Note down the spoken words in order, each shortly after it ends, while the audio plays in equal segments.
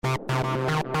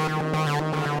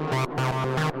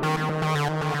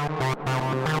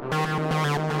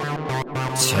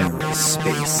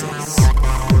TerraSpaces.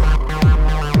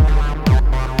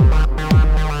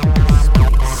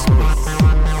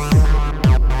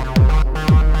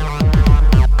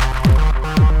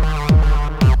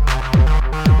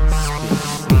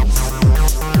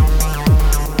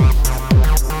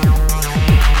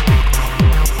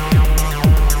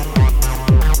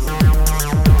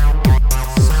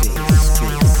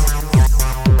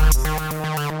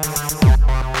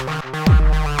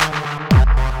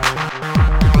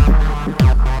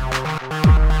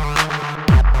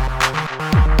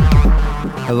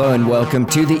 Hello and welcome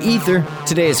to The Ether.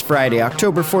 Today is Friday,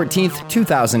 October 14th,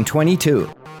 2022.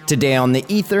 Today on The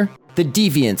Ether, the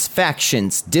Deviants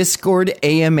Factions Discord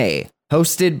AMA,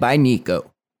 hosted by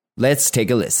Nico. Let's take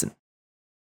a listen.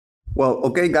 Well,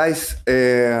 okay, guys,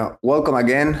 welcome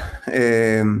again.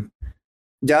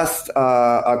 Just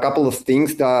a couple of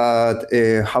things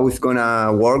that how it's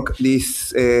gonna work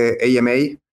this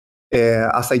AMA.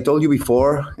 As I told you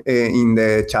before in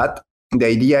the chat, the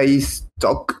idea is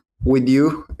talk with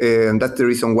you. That's the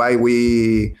reason why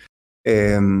we,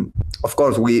 of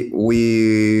course, we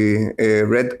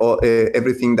read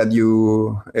everything that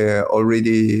you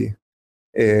already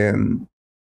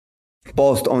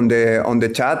post on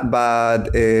the chat,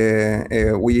 but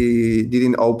we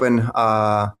didn't open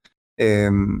a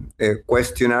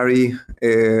questionnaire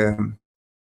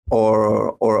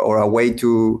or a way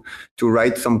to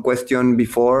write some question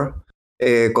before.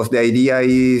 Because the idea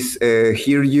is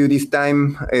hear you this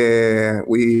time.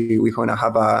 We're gonna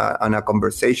have a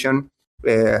conversation.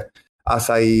 As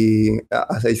I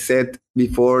said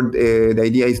before, the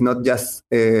idea is not just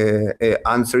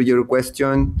answer your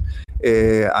question.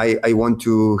 I want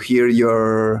to hear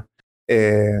your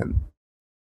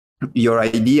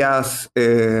ideas,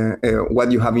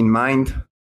 what you have in mind.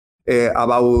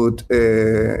 About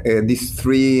these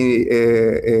three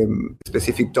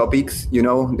specific topics,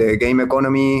 the game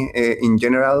economy in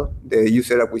general, the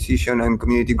user acquisition and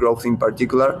community growth in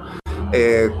particular,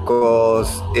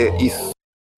 because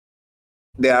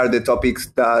they are the topics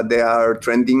that they are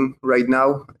trending right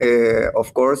now.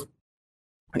 Of course,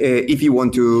 if you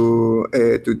want to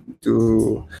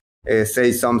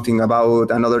say something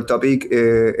about another topic,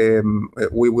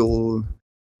 we will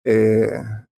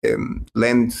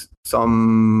lend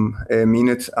some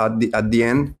minutes at the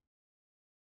end,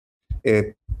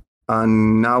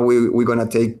 and now we're gonna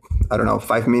take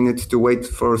 5 minutes to wait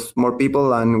for more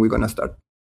people, and we're gonna start.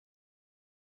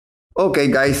 Okay,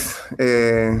 guys,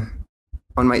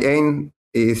 on my end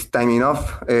is time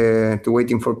enough to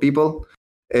waiting for people.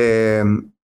 As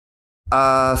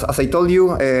I told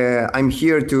you, I'm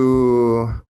here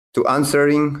to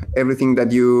answering everything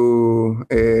that you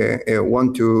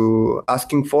want to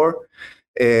asking for.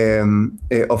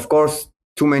 Of course,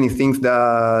 too many things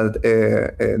that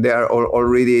they are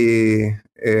already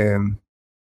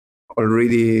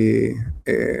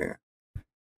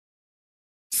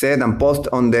said and post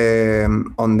on the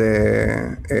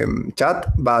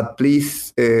chat. But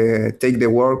please take the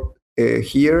work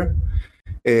here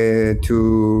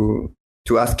to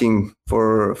asking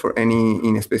for any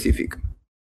in specific,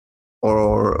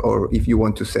 or if you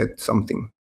want to set something.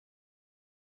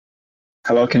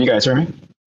 Hello, can you guys hear me?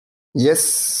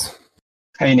 Yes.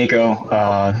 Hey, Nico.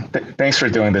 Thanks for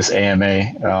doing this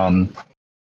AMA.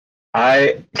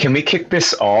 Can we kick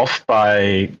this off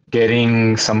by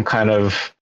getting some kind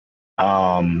of,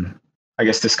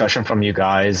 discussion from you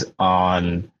guys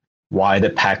on why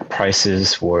the pack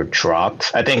prices were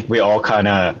dropped? I think we all kind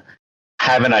of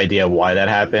have an idea why that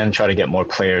happened, try to get more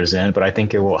players in, but I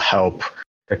think it will help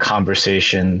the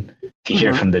conversation to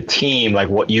hear from the team, like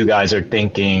what you guys are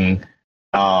thinking,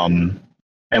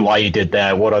 and why you did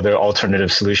that. What other alternative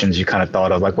solutions you kind of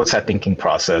thought of? Like, what's that thinking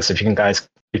process? If you guys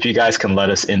can let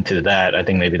us into that, I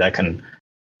think maybe that can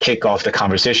kick off the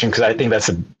conversation, because I think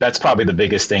that's probably the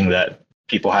biggest thing that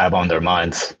people have on their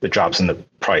minds: the drops in the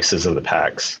prices of the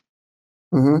packs.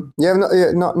 Mm-hmm. Yeah,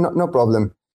 no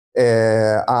problem.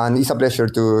 And it's a pleasure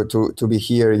to be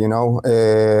here.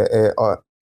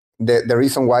 The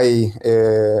reason why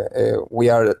we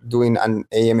are doing an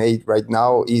AMA right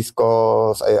now is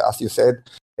because, as you said,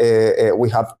 we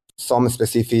have some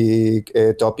specific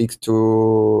topics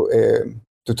to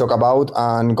talk about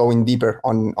and going deeper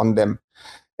on them.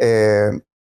 And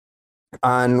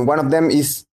one of them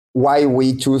is why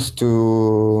we choose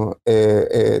to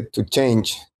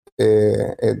change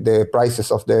the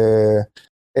prices of the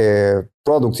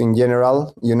products in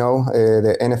general,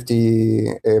 the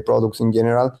NFT products in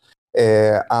general.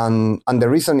 And the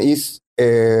reason is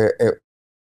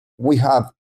we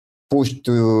have pushed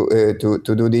to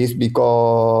do this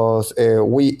because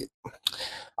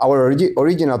our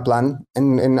original plan,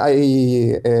 and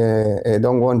I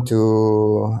don't want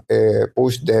to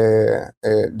push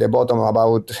the bottom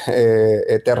about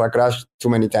Terra Crash too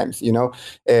many times,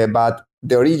 but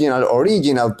the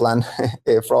original plan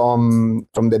from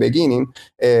the beginning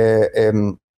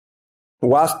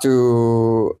was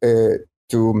to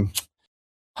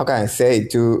how can I say,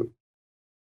 to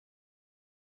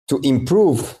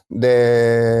improve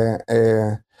the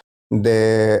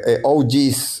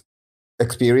OG's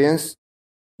experience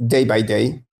day by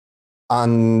day,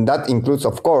 and that includes,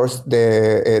 of course,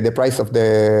 the price of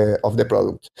the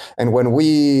product. And when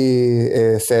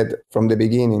we said from the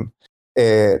beginning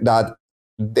that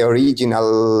the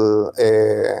original,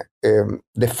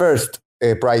 the first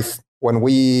price when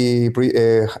we did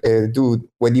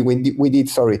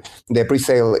the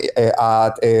pre-sale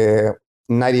at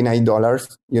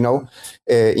 $99,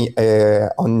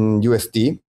 on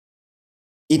USD,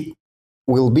 it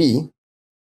will be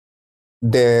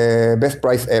the best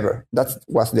price ever. That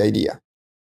was the idea.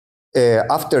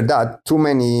 After that, too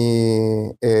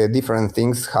many different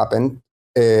things happened.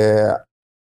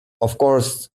 Of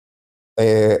course,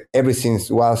 everything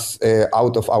was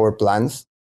out of our plans.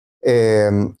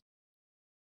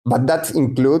 But that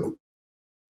include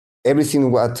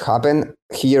everything what happened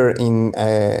here on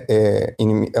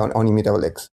Immutable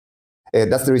X.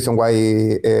 That's the reason why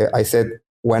I said,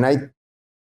 when I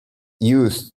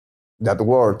use that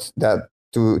word, that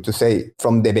to say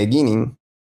from the beginning,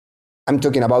 I'm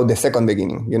talking about the second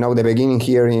beginning. The beginning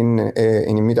here in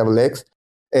Immutable X,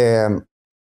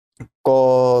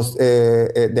 because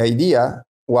the idea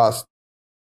was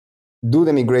do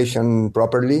the migration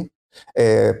properly.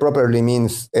 Properly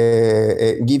means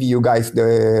give you guys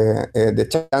the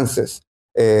chances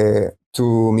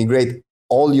to migrate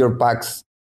all your packs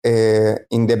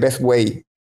in the best way,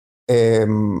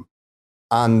 and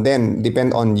then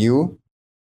depend on you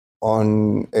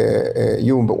one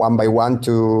by one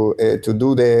to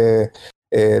do the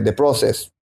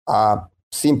process,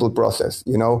 simple process,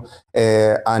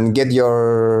 and get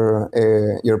your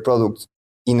product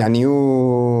in a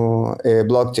new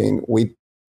blockchain with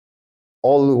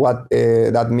all what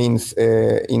that means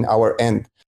in our end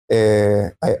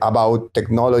about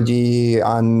technology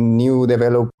and new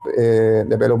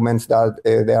developments that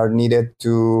they are needed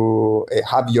to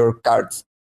have your cards,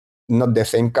 not the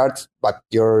same cards, but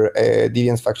your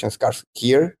Deviants factions cards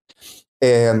here.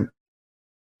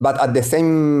 But at the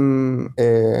same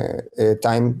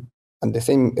time, and the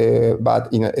same,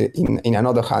 but in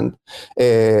another hand,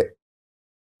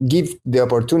 give the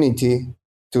opportunity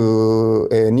to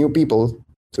new people,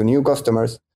 to new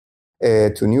customers,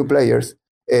 to new players,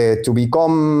 to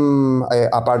become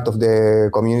a part of the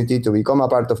community, to become a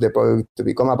part of the product, to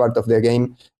become a part of the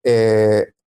game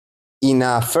in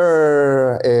a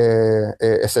fair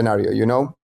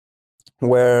scenario,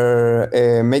 where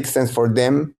it makes sense for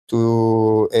them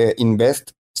to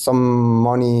invest some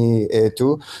money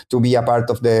to be a part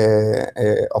of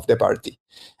the party.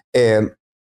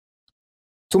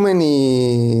 Too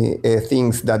many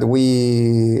things that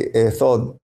we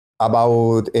thought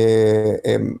about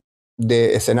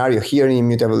the scenario here in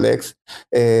Immutable X,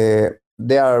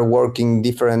 they are working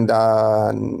different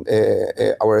than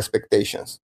our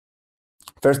expectations.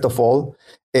 First of all,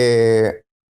 the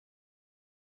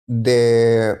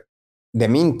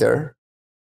minter,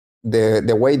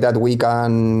 the way that we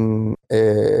can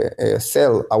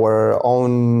sell our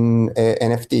own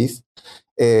NFTs,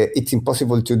 it's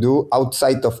impossible to do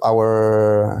outside of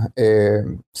our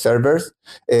servers,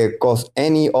 because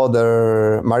any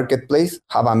other marketplace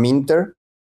have a minter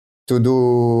to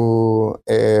do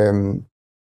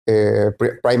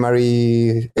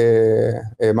primary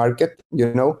market.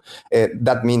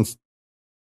 That means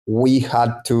we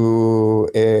had to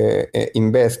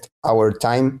invest our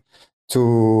time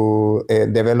to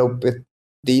develop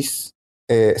this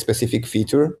specific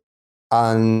feature,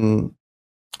 and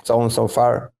so on. So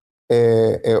far,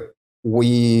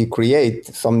 we create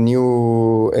some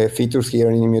new features here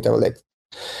in Immutable X.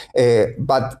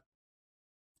 But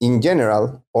in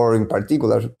general, or in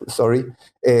particular,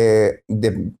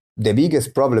 the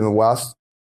biggest problem was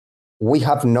we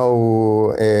have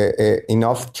no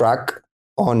enough track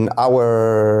on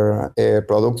our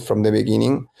product from the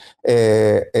beginning.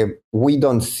 We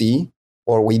don't see,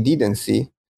 or we didn't see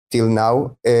till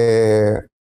now,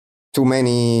 too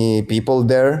many people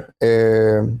there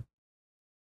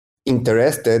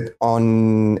interested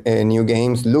on new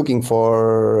games, looking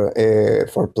for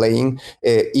playing,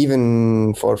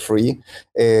 even for free.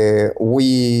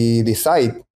 We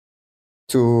decide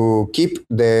to keep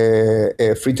the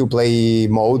free-to-play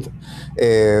mode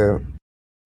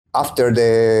after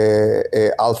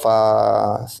the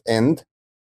alpha's end.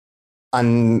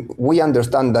 And we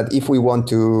understand that if we want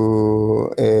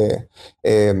to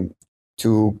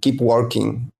keep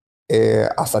working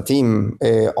as a team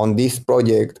on this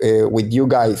project with you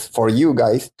guys, for you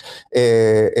guys,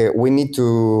 we need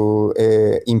to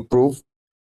improve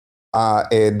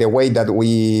the way that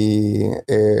we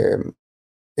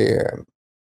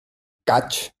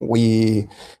we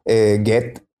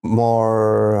get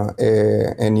more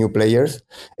new players.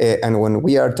 And when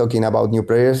we are talking about new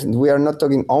players, we are not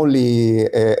talking only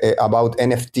about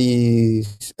NFT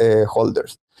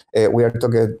holders. We are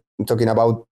talking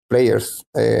about players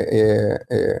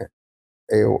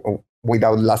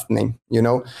without last name,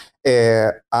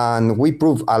 and we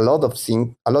prove a lot of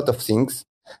things, a lot of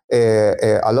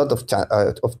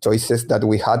choices that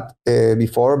we had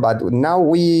before, but now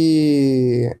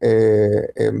we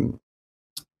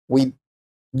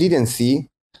didn't see,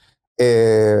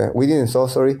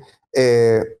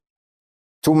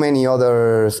 too many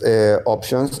other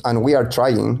options, and we are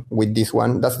trying with this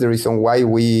one. That's the reason why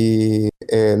we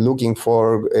looking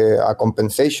for a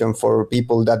compensation for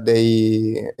people that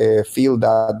they feel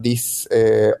that this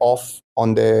off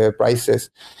on the prices,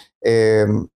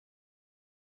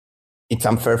 it's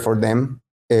unfair for them.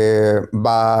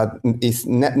 But it's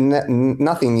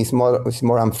nothing is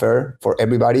more unfair for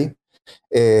everybody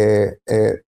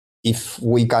if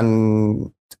we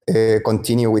can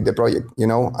continue with the project,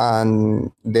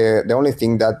 and the only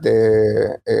thing that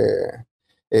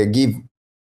give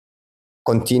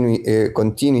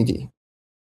continuity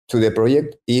to the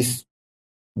project is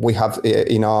we have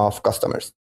enough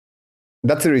customers.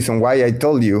 That's the reason why I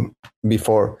told you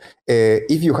before,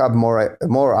 if you have more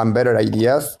and better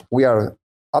ideas, we are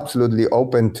absolutely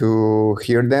open to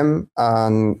hear them,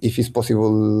 and if it's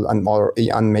possible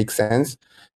and makes sense,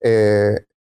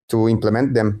 to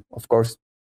implement them, of course.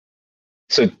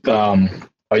 So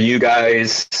are you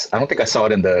guys, I don't think I saw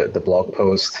it in the blog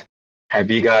post, have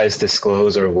you guys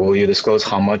disclosed, or will you disclose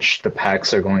how much the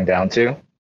packs are going down to?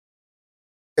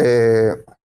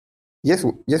 Yes,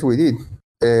 we did.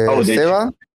 Did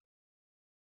Seba? you?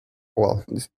 Well,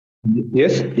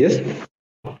 yes.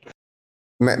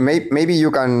 Maybe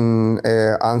you can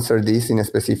answer this in a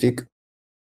specific.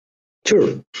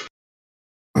 Sure.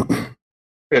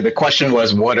 The question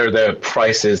was, what are the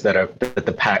prices that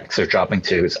the packs are dropping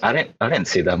to? I didn't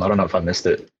see them. I don't know if I missed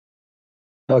it.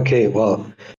 Okay,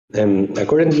 well,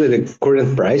 according to the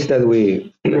current price that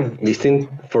we listing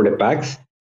for the packs,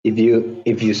 if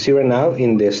you see right now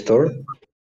in the store,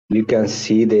 you can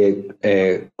see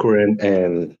the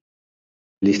current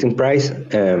listing price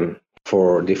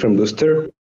for different booster,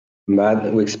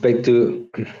 but we expect to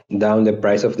down the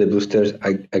price of the boosters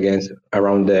against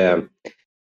around the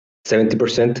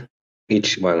 70%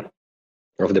 each one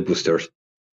of the boosters.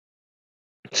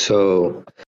 So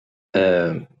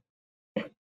that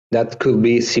could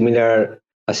be a similar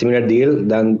deal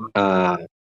than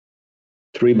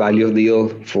three value deal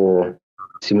for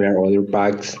similar other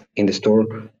packs in the store.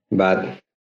 But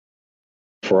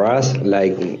for us,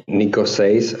 like Nico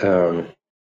says,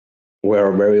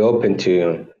 we're very open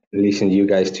to listen to you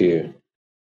guys to,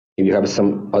 if you have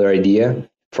some other idea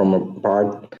from a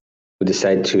part, we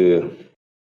decide to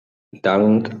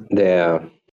down the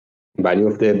value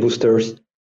of the boosters,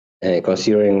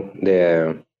 considering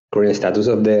the current status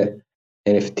of the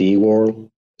NFT world.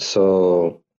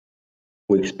 So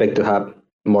we expect to have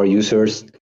more users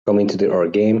coming to our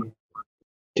game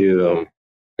to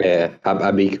have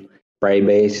a big player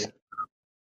base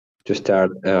to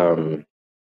start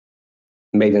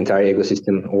make the entire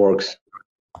ecosystem works.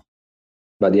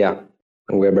 But yeah,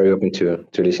 we're very open to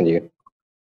listen to you.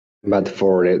 But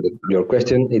for your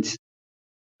question, it's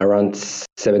around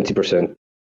 70%.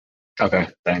 Okay,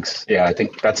 thanks. Yeah, I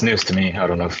think that's news to me. I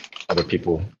don't know if other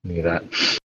people knew that.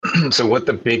 So with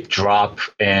the big drop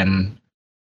in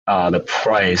the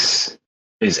price,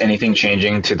 is anything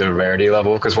changing to the rarity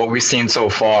level? Because what we've seen so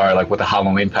far, like with the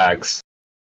Halloween packs,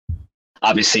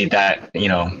 obviously that,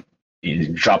 you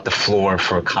drop the floor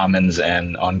for commons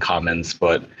and uncommons,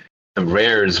 but the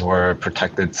rares were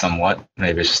protected somewhat.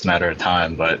 Maybe it's just a matter of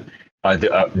time, but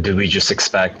do we just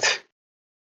expect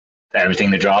everything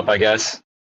to drop, I guess?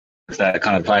 Is that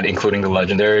kind of planned, including the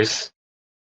legendaries?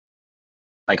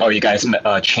 Like, are you guys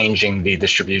changing the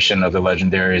distribution of the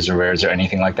legendaries or rares or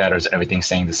anything like that, or is everything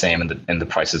staying the same and the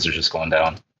prices are just going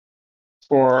down?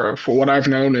 For what I've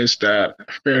known is that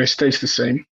it stays the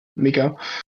same, Nico,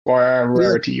 for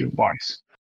rarity wise.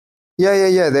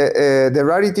 Yeah. The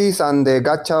rarities and the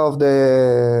gacha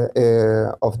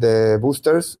of the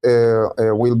boosters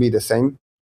will be the same.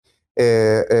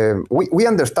 We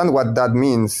understand what that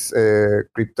means,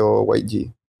 crypto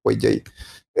YG, YJ,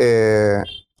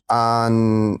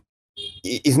 and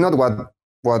it's not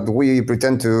what we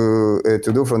pretend to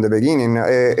do from the beginning.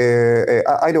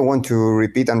 I don't want to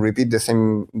repeat the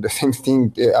same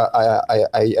thing.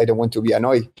 I don't want to be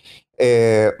annoyed,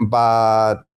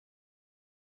 but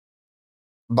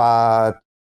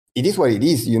it is what it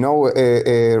is.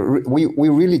 We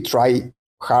really try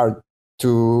hard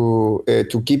to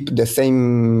keep the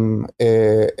same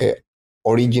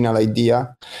original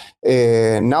idea.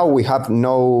 Now we have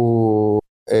no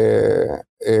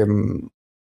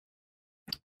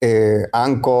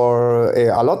anchor,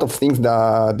 a lot of things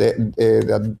that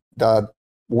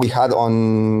we had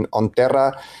on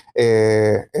Terra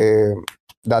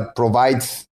that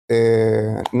provides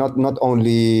not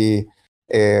only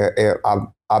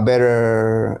a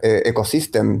better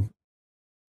ecosystem,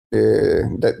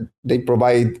 that they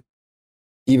provide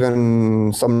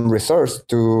even some resource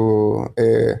to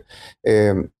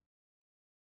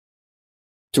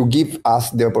give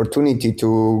us the opportunity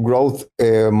to grow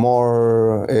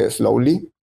more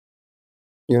slowly,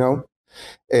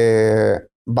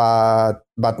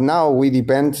 but now we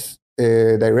depend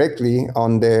directly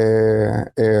on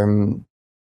the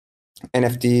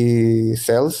NFT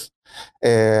sales,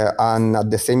 and at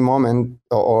the same moment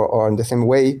or in the same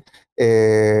way,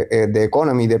 the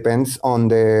economy depends on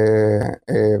the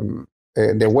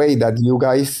way that you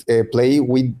guys play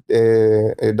with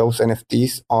those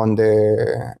NFTs on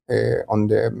the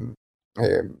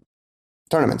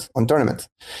tournaments, and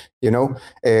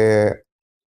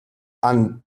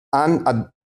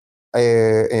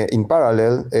in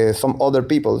parallel, some other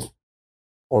people,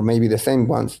 or maybe the same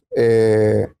ones,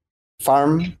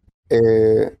 farm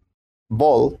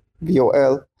ball,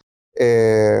 VOL,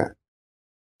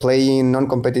 playing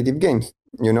non-competitive games,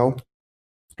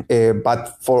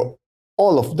 but for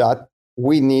all of that,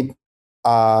 we need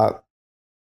a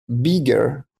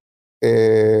bigger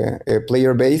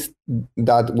player base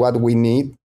than what we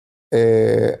need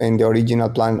in the original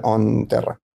plan on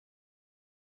Terra.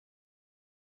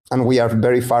 And we are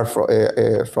very far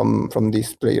from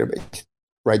this player base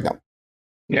right now.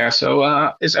 Yeah,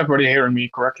 so is everybody hearing me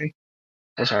correctly?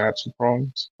 Because I had some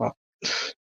problems. Well,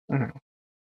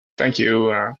 thank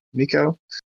you, Nico.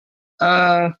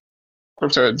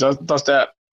 Crypto, does that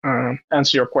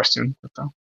answer your question,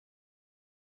 Crypto?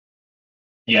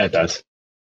 Yeah, it does.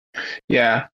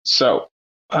 Yeah, so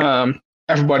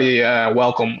everybody,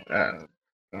 welcome.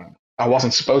 I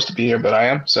wasn't supposed to be here, but I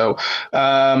am. So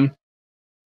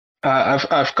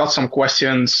I've got some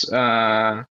questions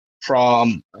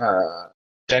from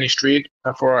Danny Street,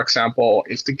 for example,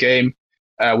 if the game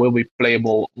will be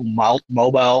playable on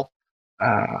mobile.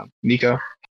 Nico?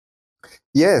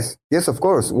 Yes, of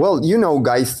course. Well,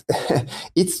 guys,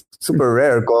 it's super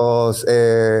rare because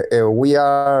we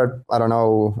are, I don't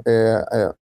know,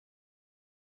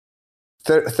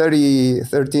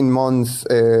 13 months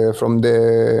from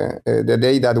the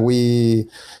day that we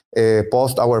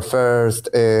post our first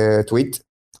tweet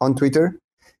on Twitter,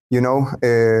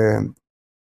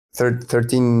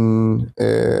 13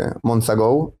 months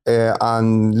ago,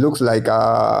 and looks like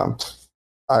an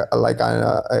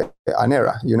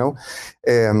era,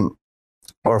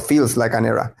 or feels like an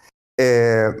era.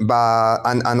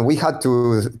 But we had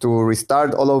to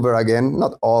restart all over again.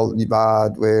 Not all,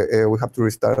 but we have to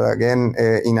restart again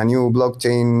in a new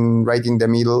blockchain right in the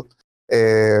middle.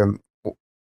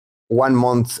 1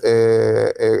 month,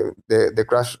 the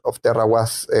crash of Terra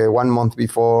was 1 month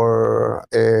before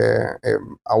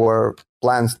our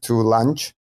plans to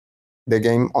launch the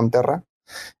game on Terra.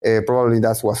 Probably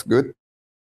that was good.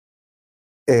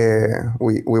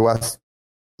 We was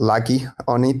lucky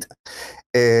on it.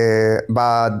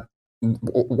 But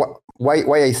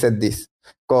why I said this?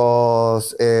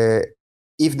 Because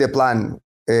if the plan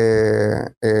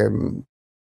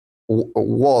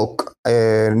walk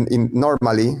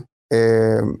normally,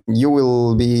 you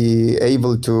will be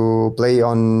able to play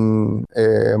on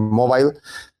mobile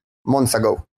months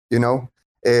ago.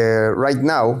 Right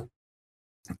now,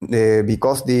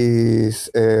 because this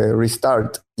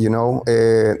restart,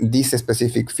 this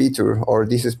specific feature or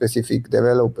this specific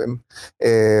development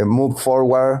move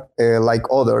forward like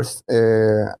others,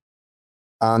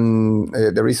 and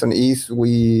the reason is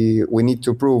we need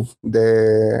to prove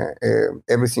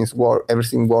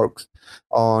everything works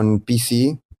on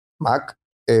PC, Mac,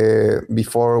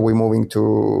 before we moving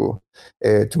to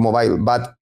mobile.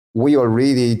 But we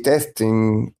already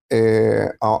testing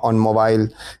on mobile.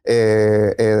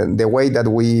 The way that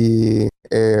we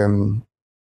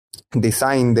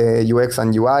design the UX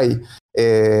and UI,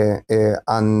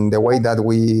 and the way that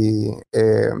we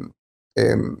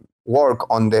work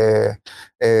on the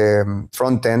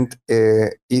front end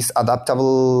is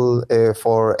adaptable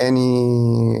for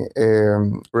any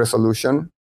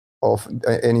resolution of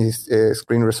any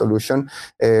screen resolution,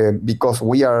 because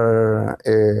we are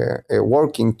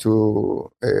working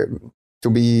to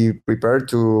be prepared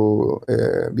to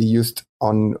be used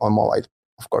on mobile,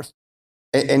 of course,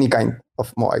 any kind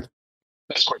of mobile.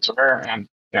 That's quite fair, and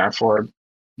yeah, for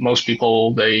most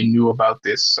people, they knew about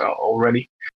this already.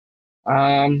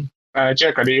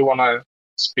 Jericho, do you want to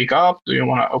speak up? Do you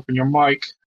want to open your mic?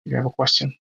 Do you have a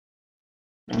question?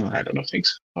 I don't think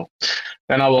so. No.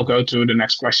 Then I will go to the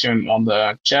next question on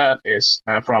the chat. Is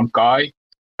from Kai,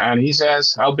 and he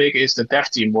says, "How big is the dev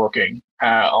team working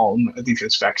on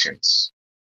Deviants factions?"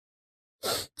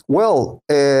 Well,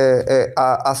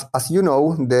 as you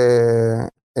know, the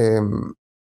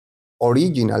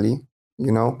originally,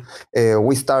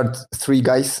 we start 3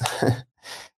 guys,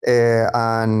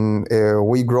 and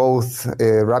we grow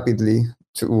rapidly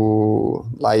to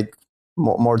like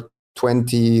more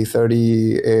 20,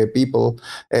 30 people,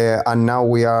 and now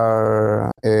we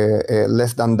are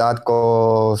less than that,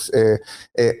 because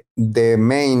the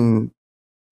main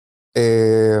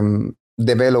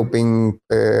developing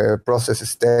process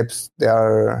steps, they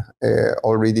are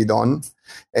already done,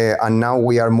 and now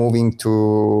we are moving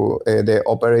to the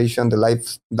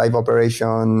live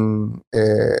operation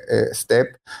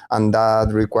step, and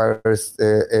that requires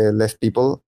less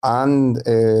people, and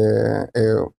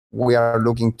we are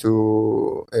looking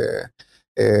to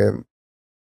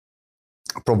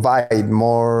provide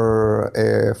more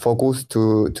focus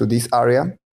to this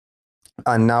area,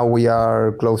 and now we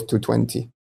are close to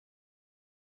 20.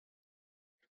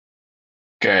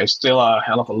 Okay, still a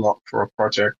hell of a lot for a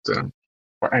project,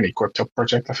 for any crypto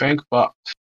project, I think. But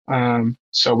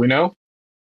so we know.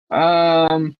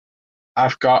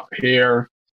 I've got here.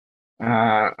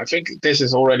 I think this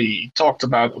is already talked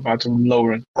about the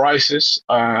lowering prices.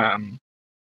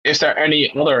 Is there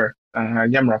any other?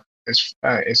 Yamra is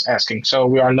asking. So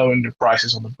we are lowering the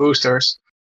prices on the boosters.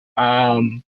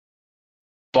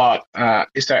 But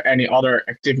is there any other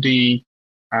activity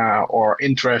or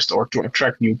interest or to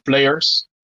attract new players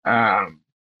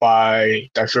by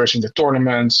diverting the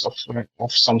tournaments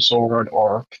of some sort?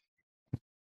 Or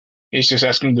he's just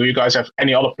asking, do you guys have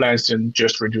any other plans than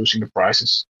just reducing the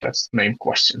prices? That's the main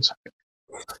questions, I think.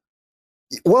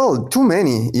 Well, too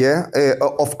many, yeah.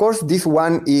 Of course, this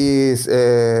one is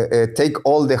take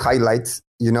all the highlights,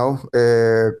 because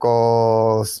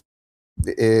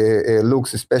it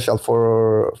looks special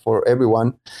for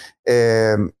everyone,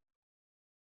 and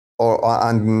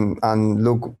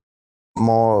look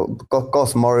more,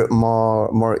 cause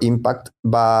more impact.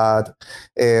 But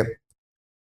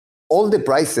all the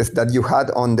prices that you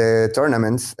had on the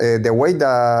tournaments, the way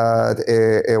that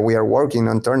we are working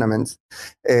on tournaments,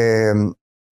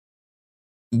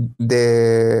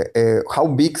 how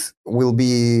big will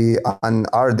be and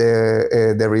are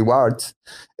the rewards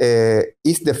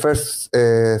is the first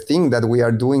thing that we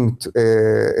are doing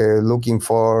looking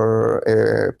for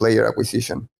player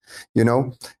acquisition,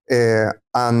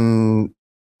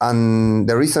 and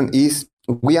the reason is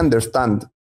we understand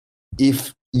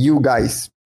if you guys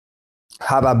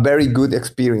have a very good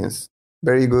experience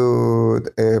playing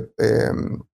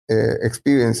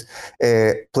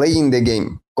the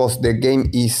game, because the game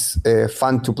is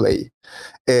fun to play,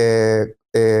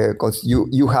 because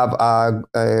you have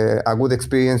a good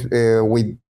experience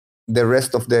with the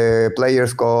rest of the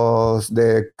players, because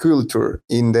the culture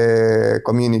in the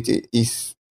community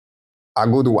is a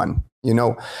good one,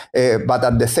 but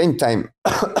at the same time,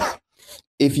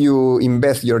 if you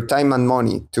invest your time and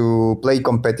money to play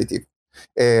competitive,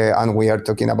 and we are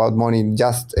talking about money,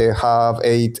 just have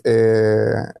 8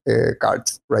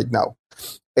 cards right now,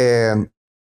 and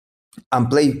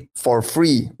play for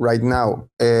free right now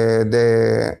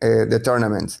the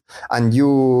tournaments, and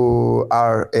you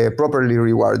are properly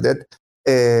rewarded,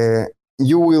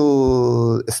 you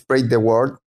will spread the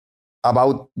word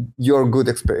about your good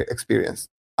experience,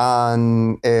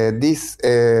 and this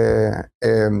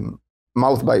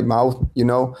mouth by mouth,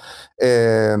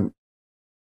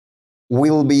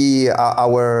 will be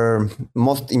our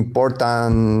most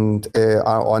important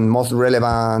and most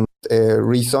relevant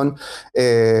reason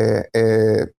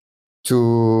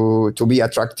to be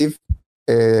attractive,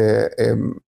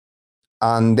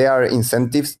 and there are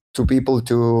incentives to people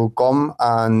to come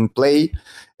and play,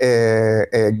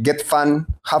 get fun,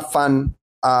 have fun,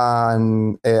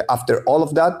 and after all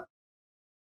of that,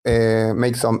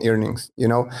 make some earnings,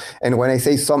 And when I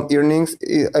say some earnings,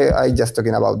 I just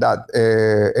talking about that.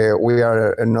 We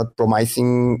are not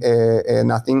promising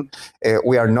nothing.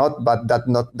 We are not, but that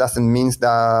doesn't mean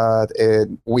that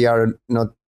we are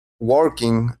not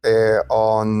working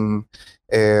on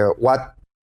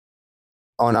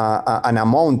an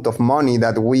amount of money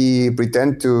that we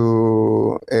pretend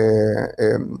to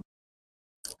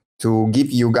give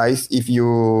you guys if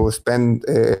you spend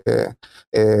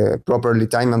properly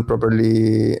time and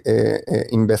properly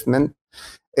investment.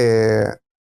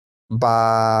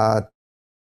 But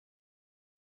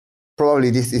probably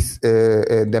this is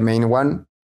the main one,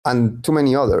 and too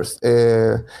many others.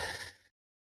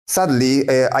 Sadly,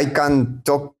 I can't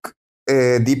talk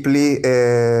deeply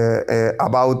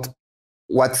about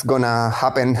what's gonna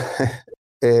happen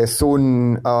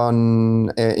soon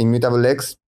on Immutable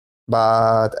X,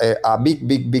 but a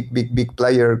big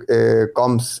player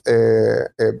comes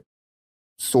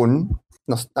soon.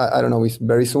 I don't know if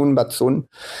very soon, but soon.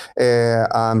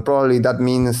 And probably that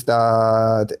means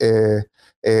that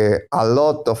a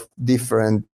lot of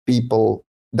different people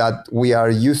that we are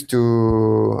used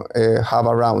to have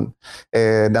around.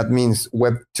 That means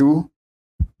Web2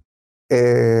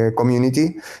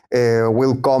 community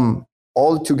will come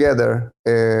all together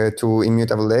to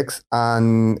Immutable X,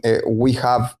 and we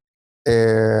have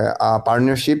a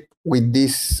partnership with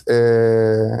this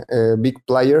big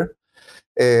player.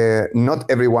 Not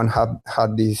everyone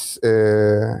had this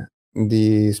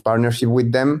partnership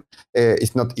with them.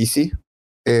 It's not easy.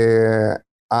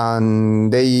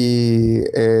 And they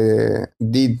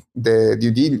did the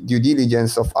due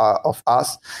diligence of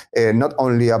us, not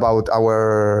only about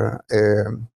our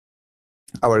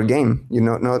game,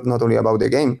 not only about the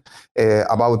game,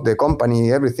 about the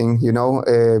company, everything,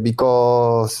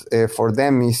 because for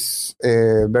them it's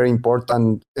very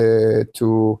important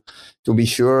to be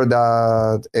sure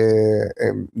that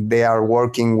they are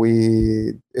working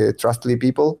with trustworthy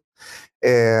people,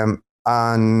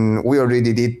 and we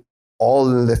already did all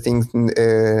the things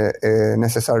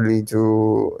necessary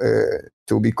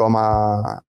to become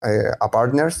a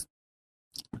partners,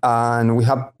 and we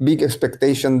have big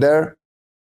expectation there.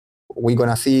 We're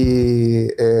gonna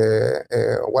see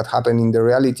what happened in the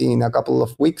reality in a couple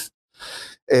of weeks,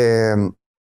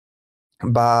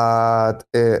 but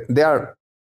there are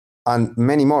and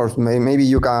many more. Maybe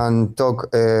you can talk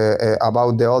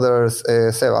about the others,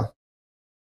 Seba.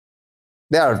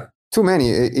 There are too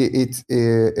many. It's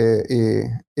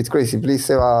crazy. Please,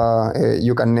 Seba,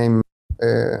 you can name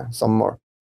some more.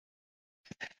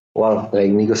 Well,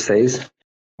 like Nico says,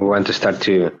 we want to start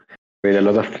to with a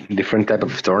lot of different type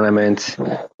of tournaments,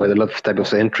 with a lot of type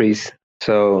of entries.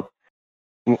 So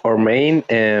our main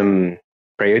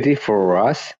priority for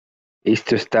us is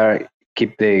to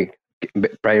keep the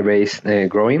player base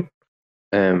growing.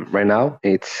 Right now,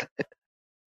 it's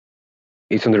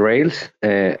on the rails.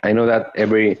 I know that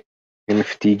every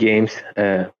NFT games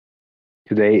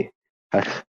today has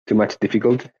too much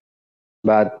difficult,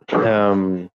 but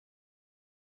for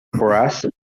us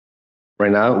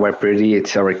right now, we're pretty.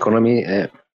 It's our economy, and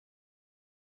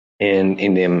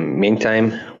in the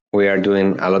meantime, we are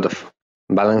doing a lot of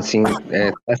balancing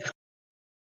tasks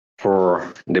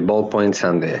for the ballpoints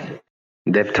and the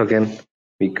dev token,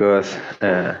 because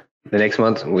the next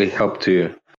month we hope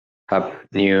to have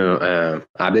new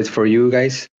updates for you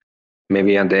guys.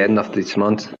 Maybe at the end of this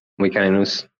month, we can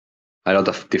use a lot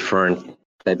of different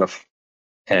type of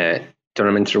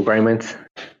tournament requirements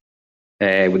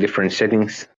with different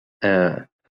settings.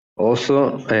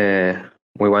 Also,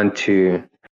 we want to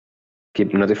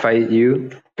keep notify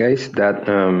you guys that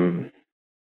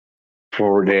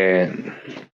for the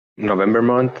November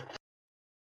month,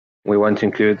 we want to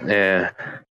include a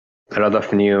lot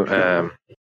of new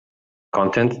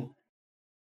content.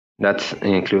 That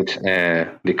includes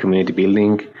the community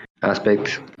building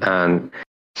aspect and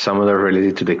some other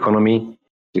related to the economy.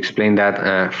 To explain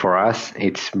that for us,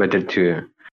 it's better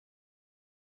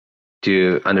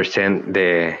to understand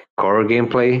the core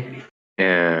gameplay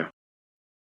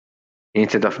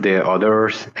instead of the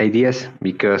others ideas,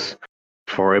 because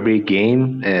for every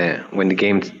game, when the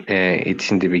game it's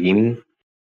in the beginning,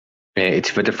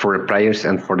 it's better for the players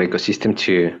and for the ecosystem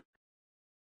to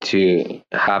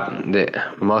have the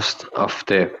most of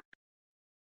the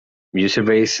user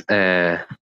base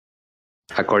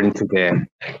according to the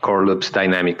core loops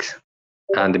dynamics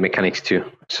and the mechanics too.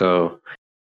 So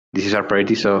this is our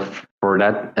priority. So for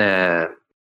that,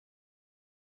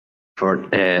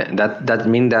 that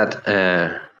means that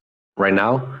right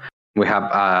now we have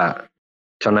a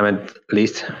tournament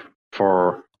list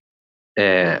for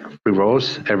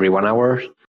pre-rolls every 1 hour.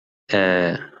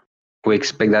 we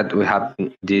expect that we have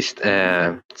this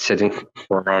setting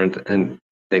for around in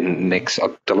the next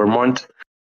October month.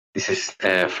 This is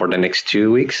for the next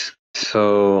 2 weeks.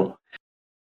 So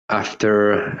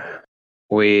after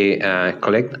we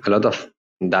collect a lot of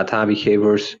data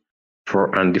behaviors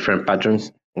and different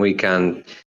patterns, we can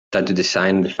start to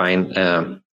define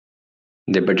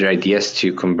the better ideas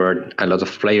to convert a lot of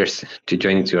players to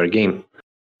join into our game.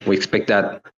 We expect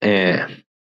that a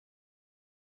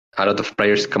lot of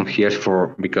players come here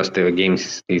because the game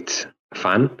it's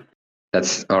fun.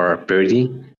 That's our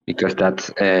priority because that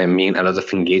means a lot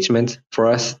of engagement for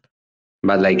us.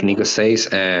 But like Nico says,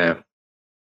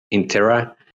 in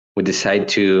Terra, we decide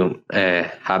to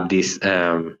have this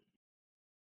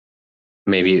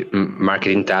maybe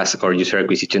marketing task or user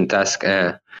acquisition task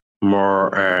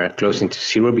more close into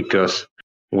zero because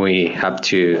we have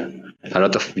a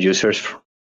lot of users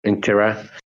in Terra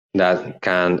that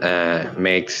can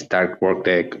start work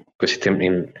the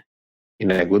ecosystem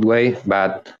in a good way.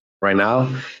 But right now,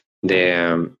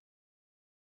 this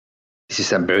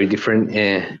is a very different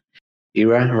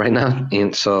era right now,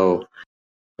 and so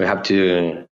we have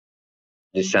to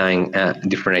design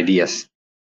different ideas.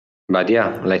 But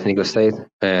yeah, like Nico said,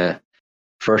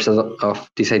 first of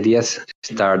these ideas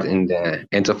start in the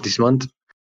end of this month.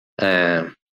 We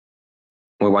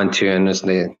want to announce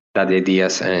that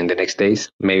ideas in the next days,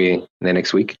 maybe the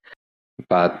next week.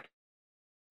 But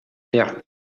yeah.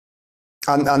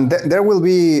 And there will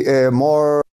be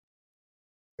more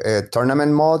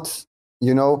tournament modes,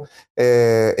 include,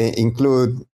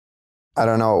 I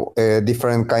don't know,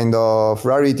 different kind of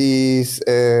rarities,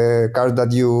 cards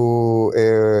that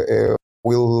you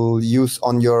will use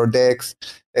on your decks,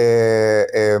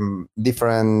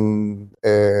 different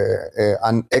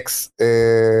an X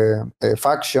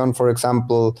faction, for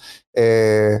example,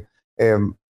 too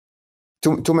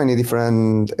many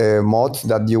different mods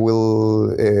that you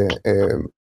will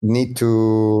need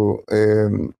to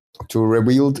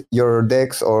rebuild your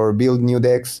decks or build new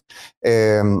decks.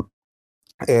 But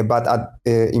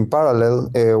in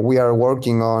parallel, we are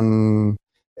working on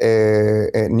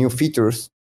new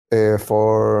features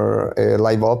for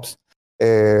live ops.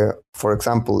 For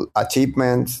example,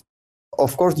 achievements.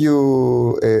 Of course,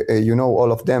 you know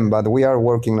all of them, but we are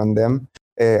working on them.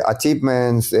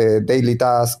 Achievements, daily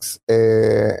tasks,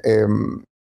 daily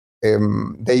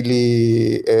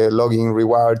logging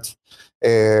rewards.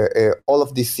 All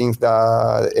of these things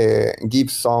that give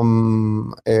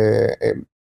some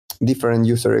different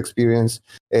user experience,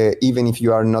 even if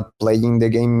you are not playing the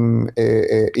game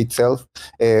itself,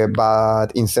 but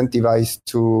incentivized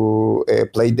to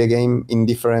play the game in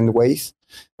different ways,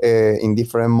 in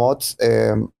different modes.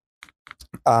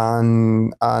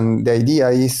 And the idea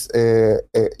is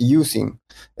using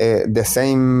the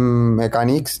same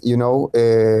mechanics,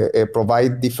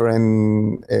 provide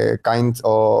different kinds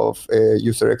of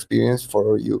user experience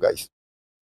for you guys.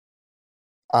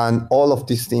 And all of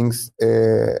these things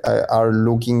are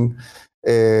looking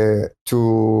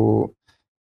to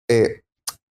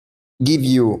give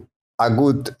you a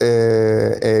good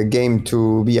game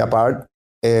to be a part.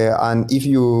 And if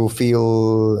you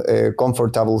feel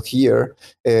comfortable here,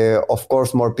 of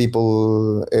course, more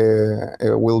people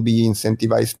will be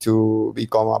incentivized to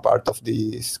become a part of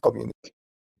this community.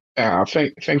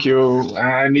 Thank you,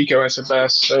 Nico and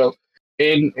Sebas. So,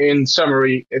 in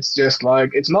summary, it's just like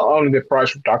it's not only the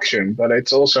price reduction, but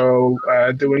it's also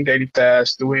doing daily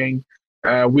tasks, doing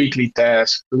weekly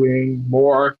tasks, doing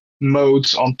more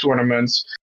modes on tournaments.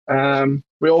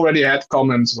 We already had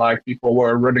comments like people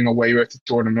were running away with the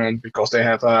tournament because they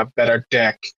have a better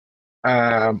deck,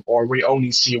 or we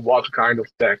only see one kind of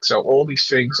deck. So all these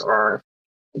things are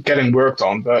getting worked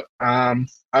on. But I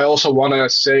also want to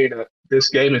say that this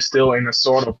game is still in a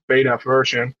sort of beta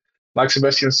version. Like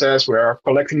Sebastian says, we are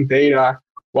collecting data.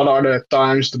 What are the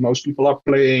times the most people are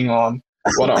playing on?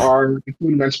 What are the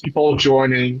tournaments people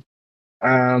joining?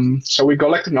 So we're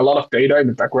collecting a lot of data in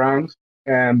the background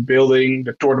and building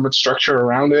the tournament structure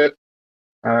around it.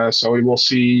 So we will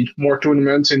see more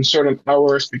tournaments in certain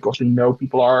hours because we know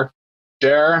people are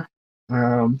there.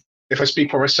 If I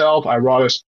speak for myself, I rather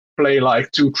play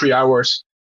like 2-3 hours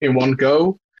in one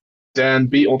go than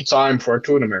be on time for a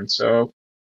tournament. So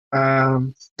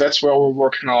that's where we're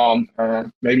working on.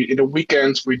 Maybe in the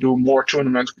weekends we do more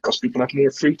tournaments because people have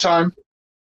more free time.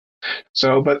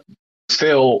 So, but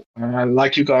still,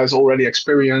 like you guys already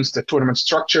experienced, the tournament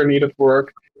structure needed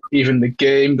work. Even the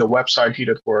game, the website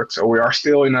needed work. So we are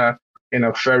still in a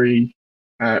very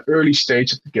early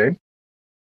stage of the game.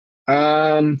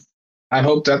 I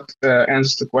hope that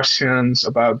answers the questions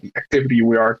about the activity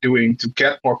we are doing to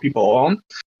get more people on.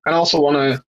 And I also want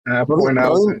to point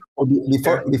out.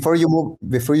 Before you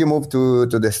move to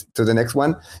the next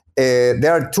one,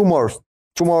 there are two more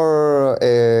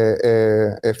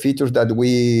features that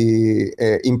we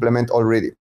implement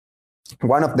already.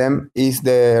 One of them is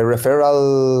the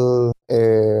referral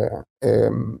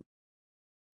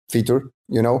feature,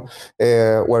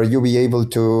 where you'll be able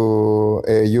to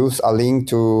use a link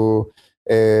to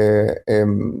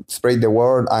spread the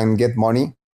word and get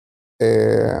money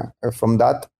from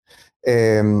that.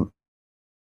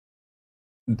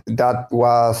 That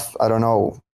was, I don't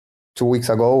know, 2 weeks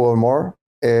ago or more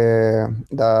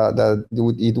that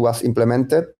it was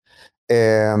implemented.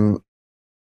 And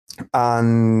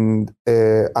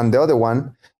the other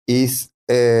one is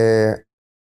let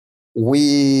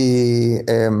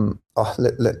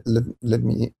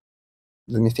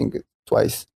me think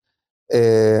twice.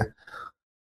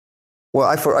 Well,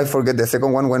 I forget the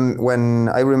second one. When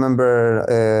I remember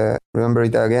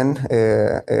it again,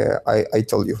 I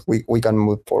told you we can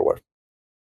move forward.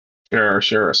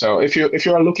 Sure. So if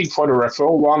you are looking for the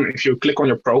referral one, if you click on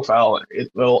your profile, it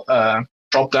will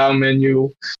drop down menu.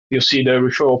 You'll see the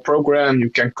referral program. You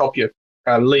can copy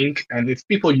a link, and if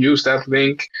people use that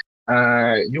link,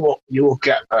 you will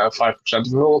get 5%.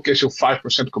 We will give you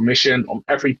 5% commission on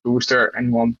every booster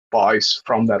anyone buys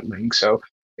from that link. So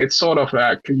it's sort of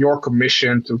like your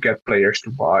commission to get players to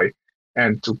buy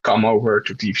and to come over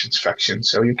to Deviants faction.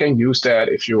 So you can use that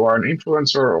if you are an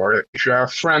influencer or if you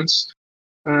have friends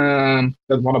that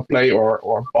want to play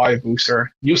or buy a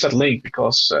booster. Use that link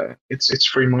because it's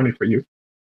free money for you.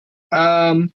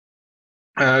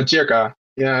 Jirka,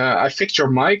 I fixed your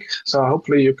mic, so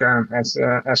hopefully you can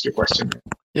ask your question.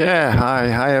 Yeah,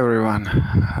 hi everyone.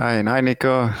 Hi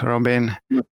Nico, Robin.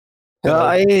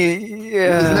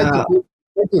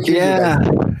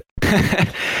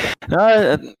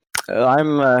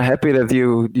 I'm happy that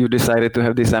you decided to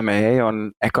have this MAA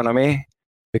on economy,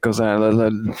 because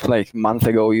like a month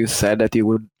ago you said that you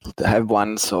would have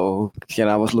one, so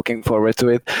I was looking forward to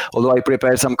it. Although I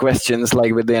prepared some questions,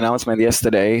 like with the announcement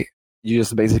yesterday, you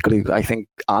just basically, I think,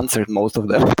 answered most of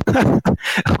them.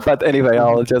 But anyway,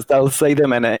 I'll say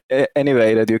them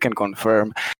anyway that you can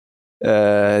confirm.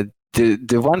 The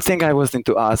one thing I was going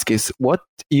to ask is what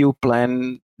you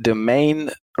plan the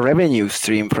main revenue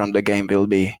stream from the game will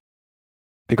be.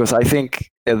 Because I think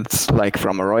it's like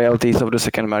from royalties of the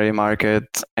secondary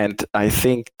market, and I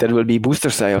think there will be booster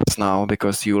sales now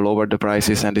because you lowered the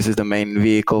prices, and this is the main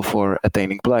vehicle for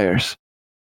attaining players.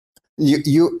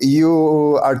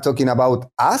 You are talking about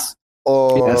us,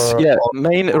 or yes, yeah,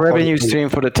 main revenue stream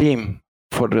for the team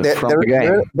from the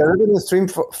game. The revenue stream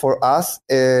for us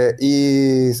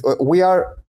is we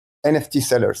are NFT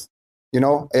sellers.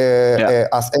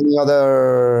 As any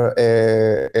other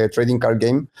trading card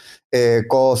game,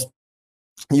 because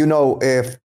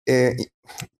if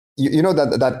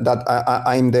that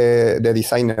I'm the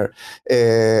designer.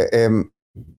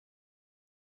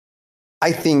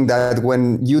 I think that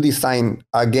when you design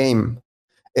a game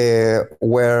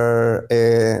where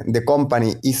the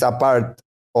company is a part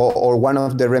or one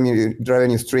of the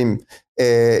revenue stream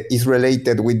is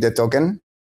related with the token,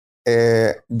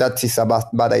 that is a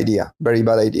bad idea, very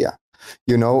bad idea,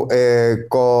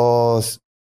 because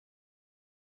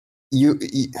you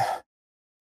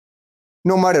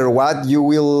no matter what, you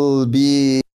will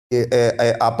be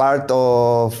a part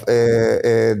of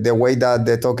the way that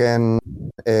the token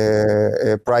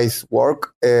price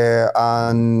work,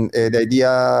 and the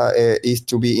idea is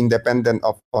to be independent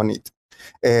on it.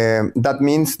 That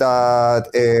means that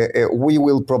we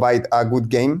will provide a good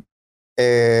game,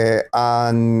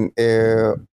 and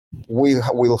we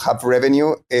will have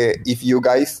revenue if you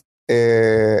guys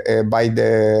buy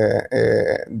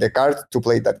the card to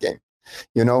play that game.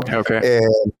 Okay.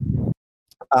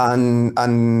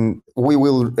 And we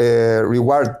will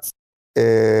reward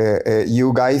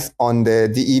you guys on the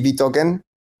DEV token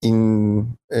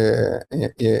in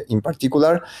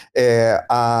particular,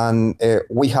 and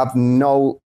we have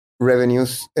no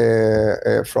revenues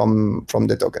from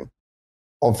the token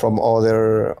or from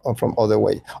other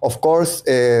way. Of course,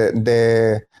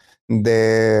 the in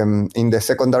the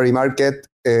secondary market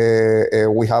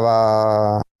we have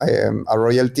a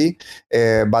royalty,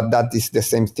 but that is the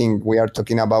same thing. We are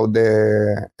talking about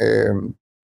the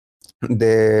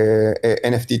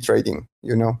NFT trading,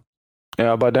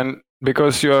 Yeah, but then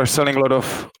because you are selling a lot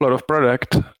of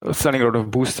product, selling a lot of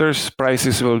boosters,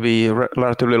 prices will be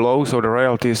relatively low, so the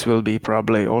royalties will be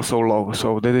probably also low.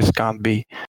 So this can't be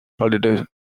probably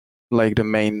the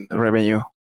main revenue.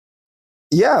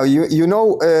 Yeah,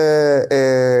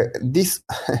 this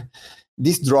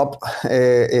this drop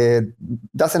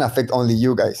doesn't affect only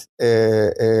you guys.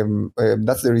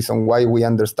 That's the reason why we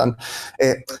understand.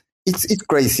 It's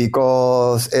crazy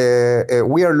because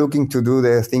we are looking to do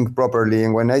the thing properly,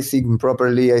 and when I think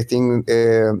properly, I think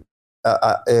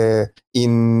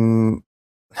in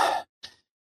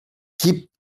keep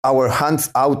our hands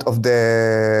out of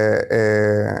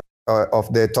the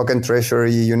token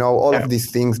treasury, all of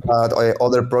these things that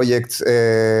other projects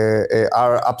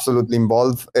are absolutely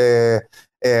involved,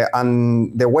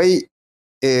 and the way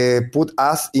put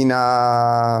us in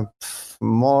a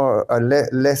more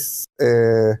less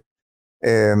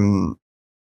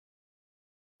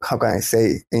how can I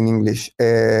say in English,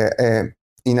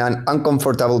 in an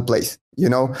uncomfortable place,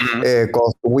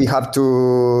 because we have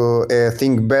to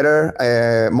think better,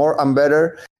 more and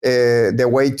better, the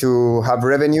way to have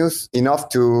revenues enough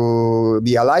to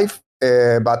be alive,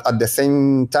 but at the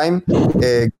same time,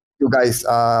 you guys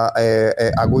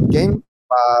a good game,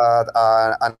 but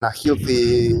and a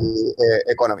healthy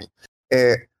economy.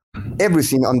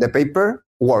 Everything on the paper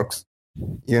works,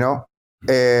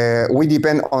 we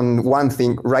depend on one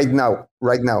thing right now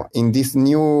in this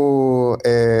new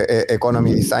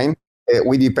economy design.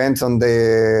 We depend on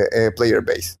the player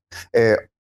base,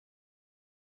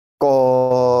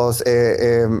 because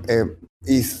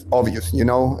it's obvious,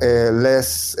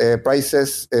 less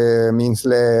prices means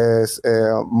less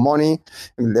money,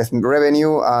 less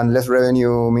revenue, and less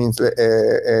revenue means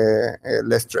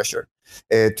less treasure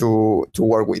to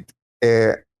work with.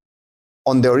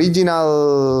 On the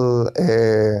original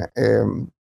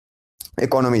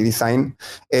economy design,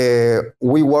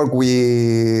 we work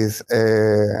with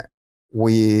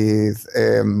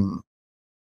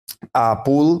a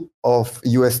pool of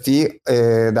UST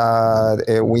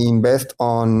that we invest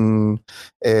on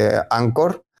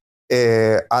Anchor,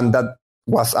 and that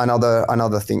was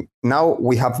another thing. Now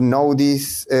we have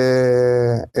this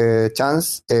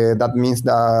chance. That means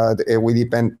that we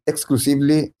depend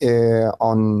exclusively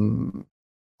on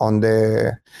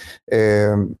the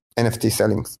NFT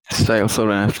sellings. Sales or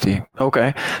NFT.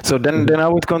 Okay. So then I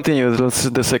would continue.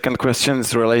 The second question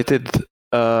is related.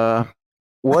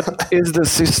 What is the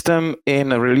system in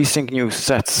releasing new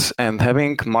sets and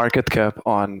having market cap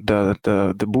on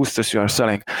the boosters you are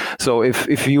selling? So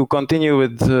if you continue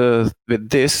with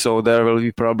this, so there will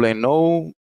be probably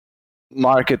no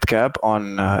market cap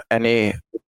on any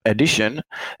edition,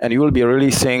 and you will be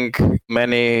releasing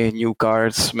many new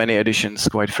cards, many editions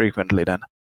quite frequently then.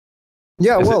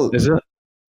 Yeah, is it?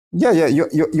 Yeah,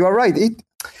 you are right.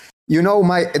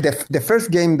 The first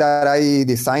game that I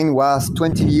designed was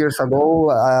 20 years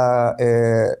ago,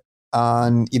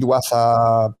 and it was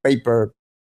a paper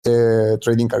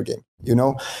trading card game,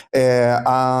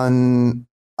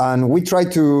 and we try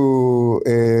to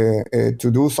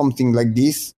do something like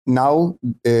this. Now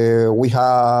we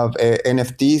have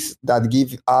NFTs that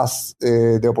give us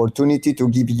the opportunity to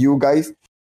give you guys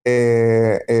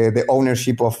the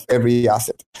ownership of every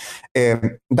asset.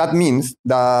 That means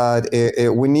that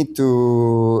we need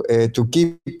to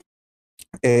keep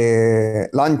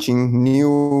launching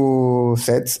new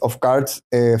sets of cards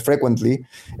frequently,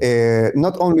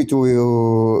 not only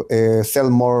to sell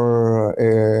more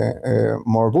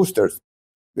boosters.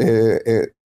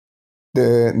 The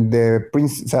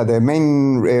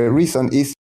main reason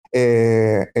is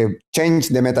change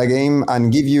the metagame and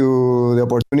give you the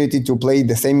opportunity to play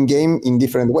the same game in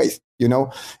different ways.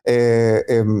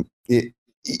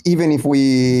 Even if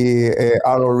we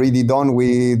are already done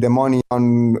with the money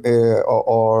on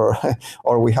or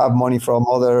we have money from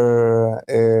other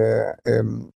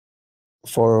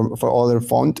for other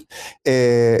font,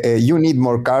 you need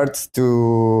more cards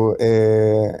to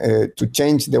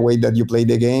change the way that you play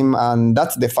the game, and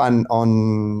that's the fun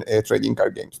on trading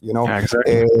card games.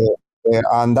 Exactly.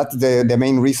 And that's the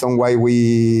main reason why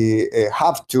we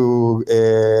have to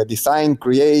design,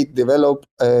 create, develop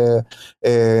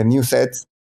new sets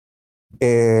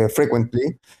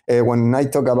frequently. When I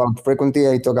talk about frequently,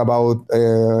 I talk about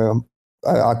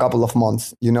a couple of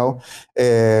months,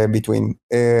 between.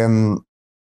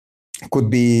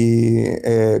 Could be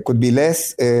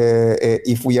less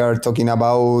if we are talking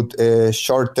about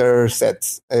shorter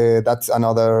sets. That's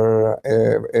another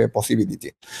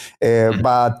possibility.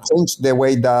 But change the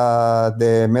way that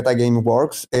the metagame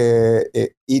works.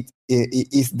 It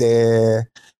is the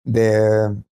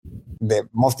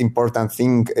most important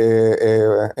thing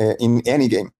in any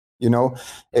game.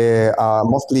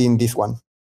 Mostly in this one.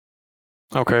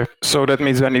 Okay, so that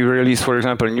means when you release, for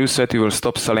example, a new set, you will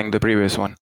stop selling the previous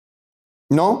one.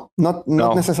 No, not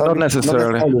necessarily. Not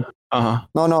necessarily. Uh-huh.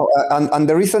 No, and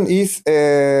the reason is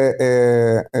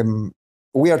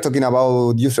we are talking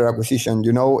about user acquisition.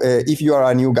 If you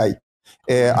are a new guy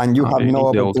and you have no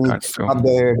opportunity to have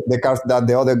the cards that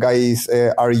the other guys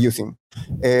are using,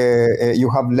 you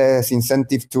have less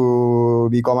incentive to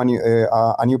become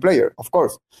a new player, of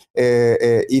course.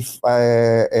 If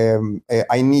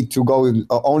I need to go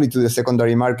only to the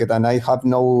secondary market and I have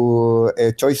no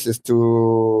choices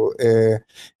to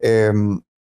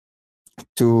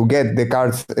get the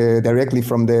cards directly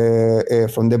from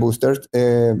the boosters,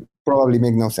 probably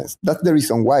make no sense. That's the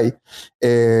reason why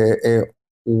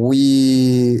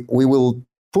we will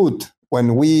put,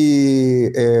 when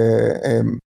we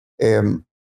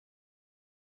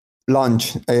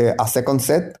launch a second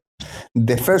set,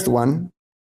 the first one,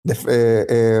 the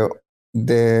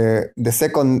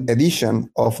second edition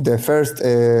of the first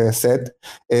set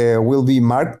will be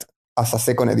marked as a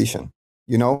second edition.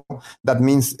 That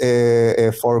means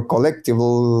for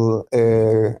collectible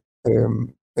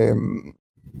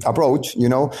approach,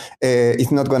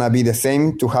 it's not going to be the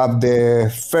same to have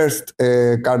the first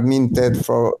card minted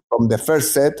from the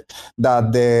first set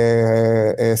that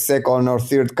the second or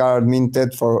third card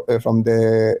minted from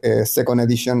the second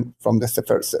edition from the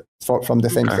first set, from the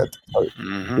same set. Sorry.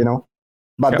 Mm-hmm.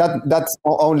 But that's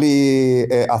only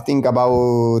a thing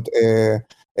about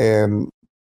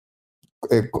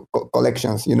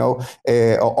collections.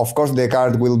 Of course, the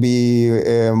card will be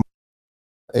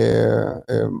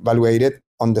evaluated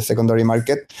on the secondary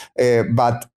market,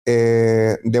 but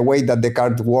the way that the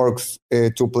card works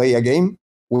to play a game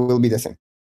will be the same.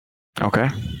 Okay,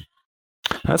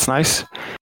 that's nice.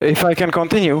 If I can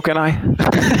continue, can I?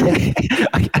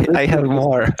 I have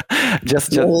more.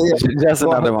 Just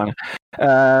another one.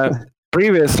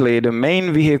 Previously, the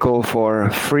main vehicle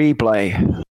for free play,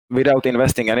 without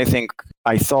investing anything,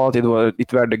 I thought it were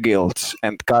the guilds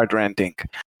and card renting.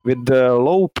 With the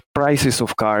low prices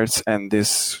of cards and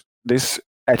this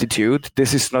attitude,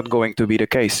 this is not going to be the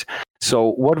case.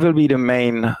 So what will be the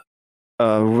main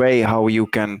way how you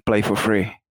can play for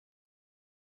free?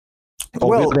 Or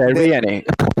will there be any?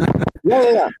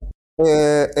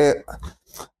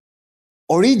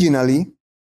 Originally,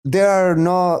 there are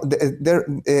no.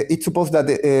 It's supposed that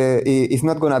it's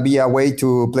not going to be a way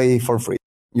to play for free.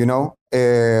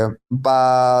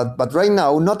 But right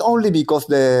now, not only because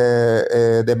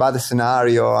the bad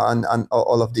scenario and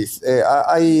all of this,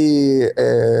 I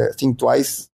think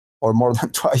twice or more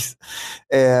than twice,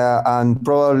 and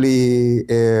probably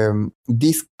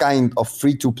this kind of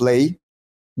free to play,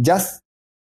 just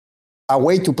a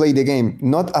way to play the game,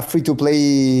 not a free to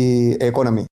play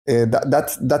economy.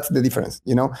 That's the difference,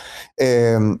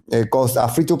 because a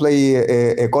free to play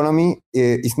economy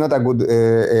is not a good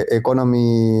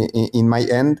economy in my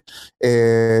end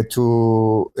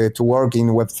to work in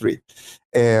Web3.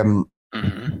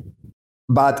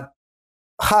 But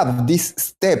have this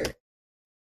step,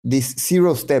 this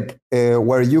zero step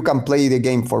where you can play the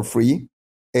game for free.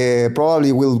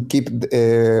 Probably will keep we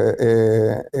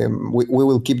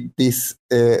will keep this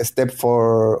step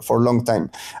for a long time.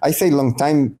 I say long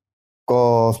time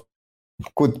because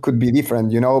could be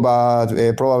different,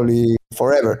 but probably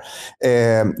forever.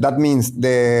 That means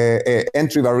the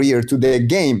entry barrier to the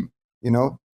game,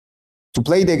 to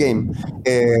play the game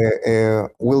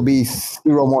will be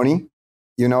zero money.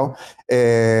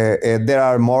 There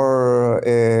are more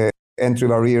entry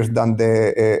barriers than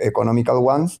the economical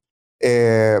ones.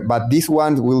 But this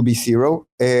one will be zero.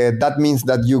 That means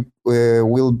that you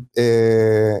will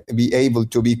be able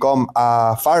to become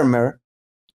a farmer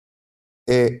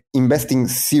investing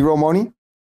zero money.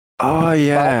 Oh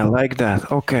yeah, I like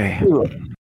that. Okay.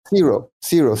 Zero.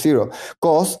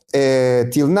 Because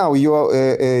till now you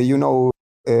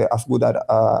as good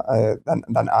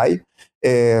than I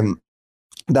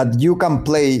that you can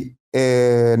play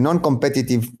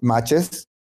non-competitive matches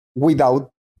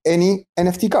without any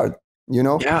NFT card.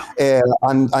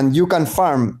 And you can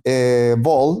farm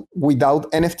ball without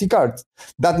NFT cards.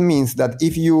 That means that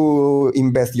if you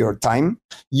invest your time,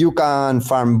 you can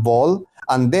farm ball,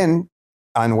 and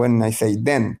when I say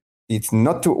then, it's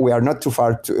not too. We are not too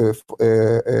far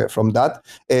from that.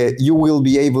 You will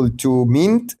be able to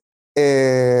mint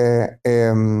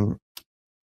NFT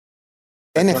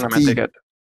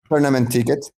tournament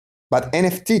tickets, but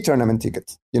NFT tournament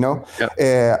tickets.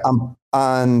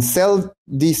 And sell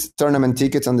these tournament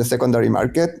tickets on the secondary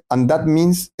market, and that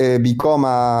means become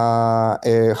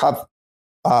have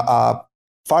a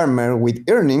farmer with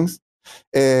earnings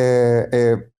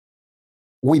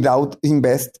without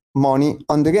invest money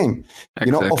on the game.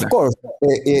 Exactly. Of course,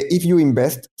 if you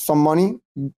invest some money,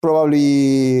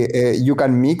 probably you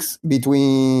can mix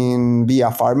between be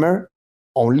a farmer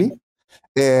only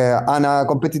and a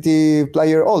competitive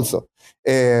player also.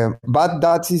 But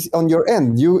that is on your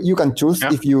end. You can choose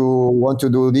if you want to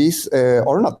do this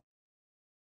or not.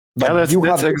 But that's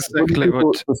exactly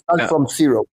what to start from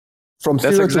zero. From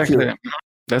zero to hero.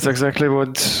 That's exactly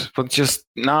what just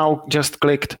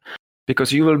clicked,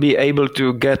 because you will be able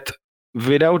to get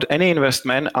without any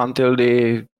investment until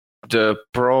the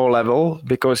pro level,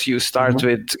 because you start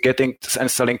with getting and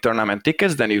selling tournament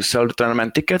tickets, then you sell the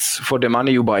tournament tickets. For the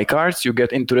money you buy cards, you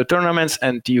get into the tournaments,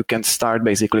 and you can start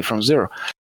basically from zero.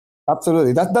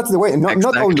 Absolutely, that's the way.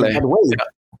 Not only that way.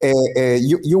 Yeah.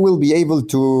 You will be able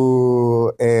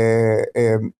to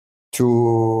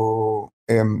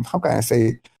how can I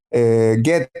say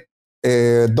get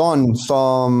done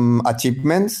some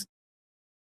achievements.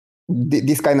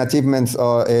 These kind of achievements,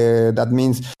 that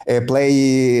means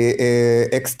play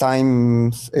X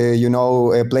times,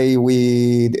 play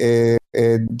with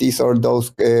these or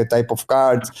those type of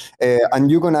cards, and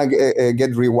you're gonna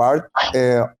get reward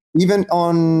even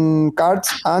on cards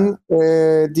and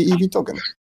the EV token.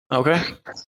 Okay,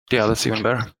 yeah, that's even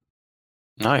better.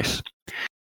 Nice.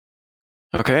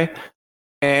 Okay,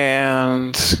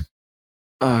 and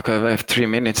okay, I have 3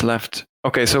 minutes left.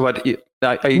 Okay, so what?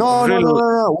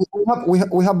 No.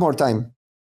 We have more time.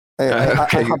 Okay. I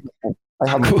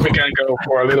have we can go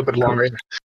for a little bit longer.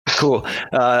 Cool.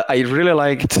 I really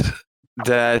liked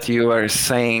that you were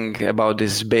saying about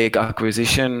this big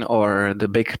acquisition or the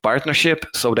big partnership.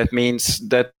 So that means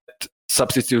that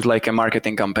substitute like a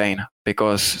marketing campaign,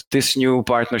 because this new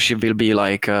partnership will be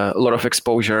like a lot of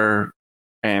exposure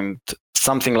and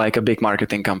something like a big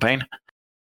marketing campaign.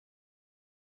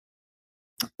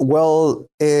 Well,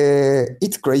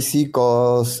 it's crazy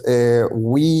because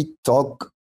we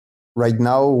talk right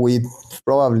now with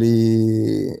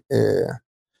probably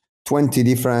 20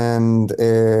 different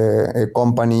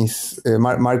companies,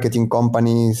 marketing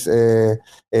companies,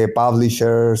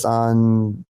 publishers,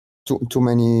 and too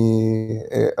many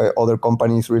other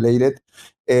companies related.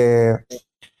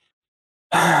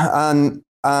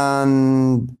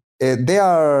 And they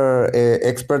are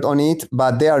expert on it,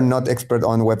 but they are not expert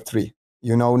on Web3.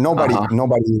 Nobody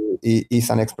is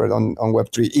an expert on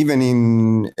Web3, even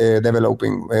in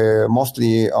developing,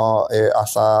 mostly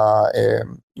as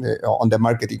on the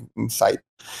marketing side.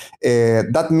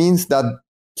 That means that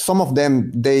some of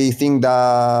them, they think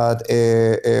that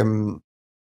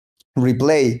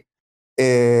replay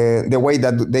the way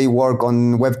that they work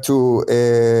on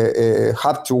Web2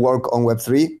 have to work on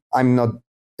Web3. I'm not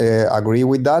agree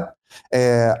with that.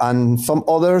 And some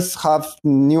others have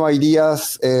new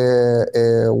ideas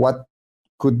what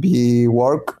could be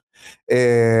work,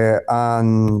 but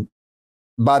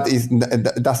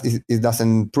it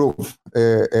doesn't prove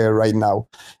right now.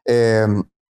 To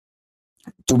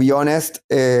be honest,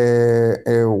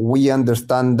 we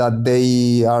understand that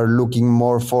they are looking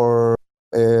more for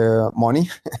money.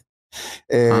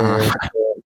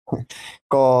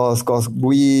 Because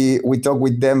we talk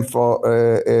with them for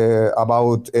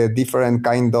about a different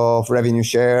kind of revenue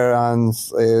share and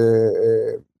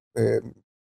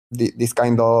this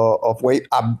kind of way.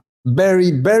 A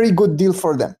very, very good deal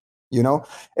for them,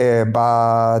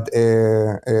 but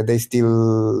they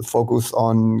still focus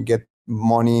on get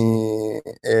money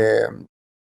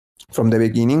from the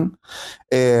beginning,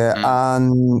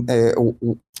 and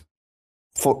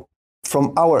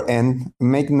from our end,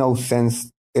 make no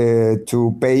sense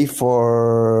to pay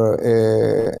for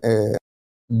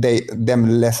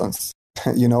them lessons,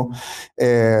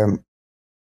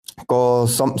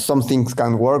 because some things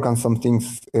can work and some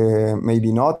things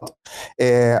maybe not.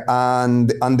 And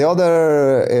the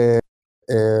other,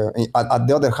 at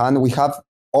the other hand, we have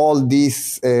all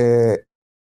these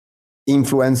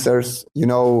influencers,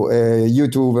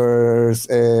 YouTubers,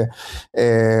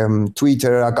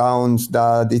 Twitter accounts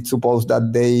that it's supposed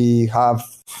that they have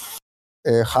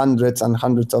hundreds and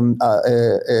hundreds of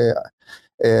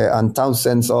and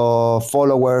thousands of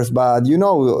followers, but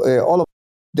all of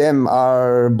them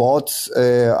are bots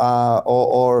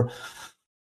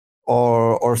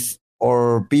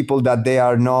or people that they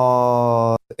are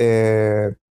not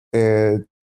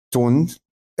tuned.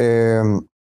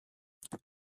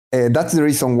 That's the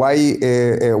reason why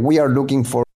we are looking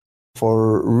for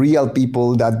real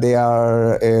people, that they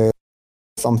are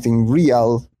something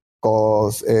real,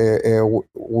 because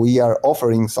we are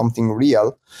offering something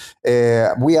real.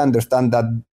 We understand that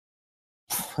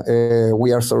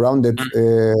we are surrounded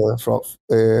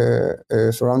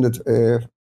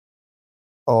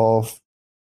of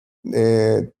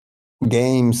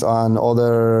games and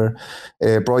other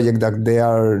projects that they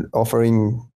are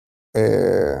offering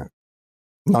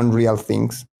non-real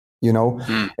things. you know.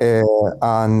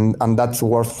 And that's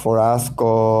worth for us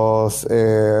because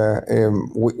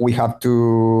we have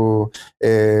to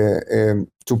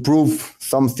prove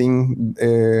something,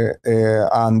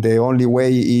 and the only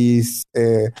way is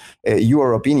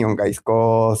your opinion, guys,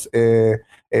 because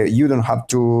you don't have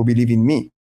to believe in me,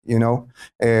 you know.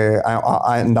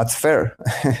 And that's fair.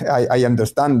 I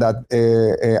understand that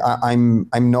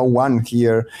I'm no one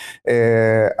here,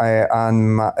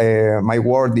 and my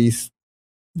word is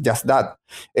just that.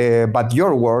 But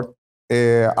your word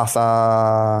as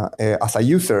a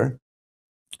user,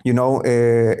 you know,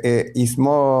 is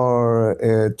more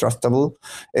trustable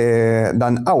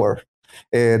than our.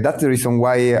 That's the reason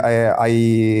why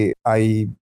I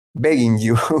begging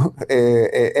you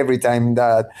every time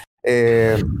that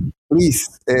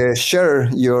please share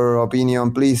your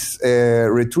opinion. Please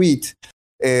retweet.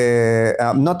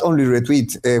 Not only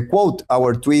retweet, quote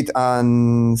our tweet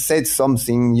and said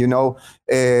something, you know,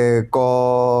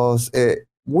 because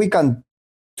we can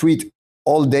tweet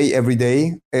all day, every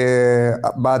day,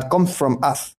 but comes from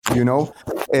us, you know.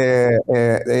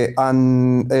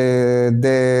 And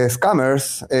the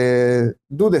scammers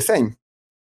do the same.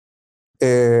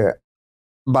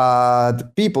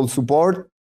 But people support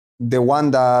the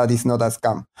one that is not a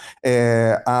scam.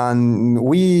 And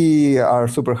we are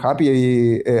super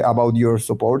happy about your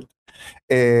support.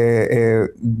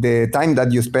 The time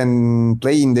that you spend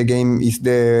playing the game is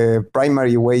the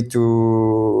primary way to,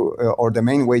 or the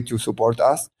main way to support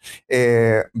us.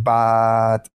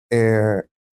 But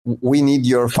we need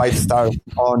your 5 stars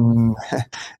on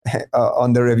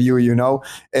on the review, you know.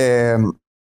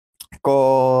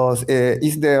 Because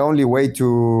it's the only way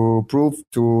to prove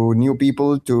to new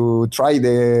people to try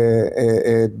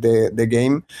the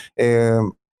game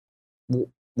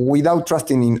without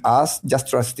trusting in us, just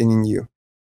trusting in you.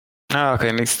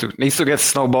 Okay, needs to get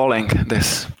snowballing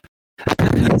this.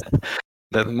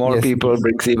 That more people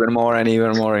brings even more and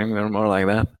even more like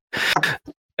that.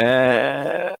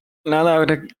 Now,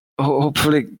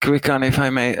 hopefully, Quickan, if I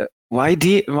may. Why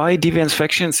Deviants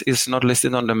Factions is not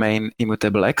listed on the main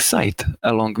Immutable X site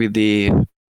along with the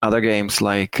other games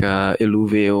like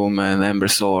Illuvium and Ember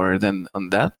Sword and on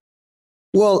that?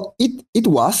 Well, it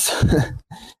was.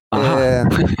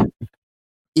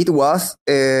 It was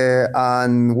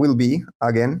and will be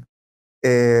again.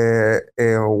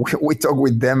 We talk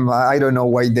with them. I don't know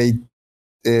why they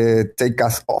take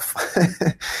us off.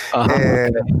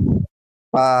 Okay.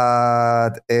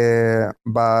 But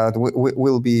we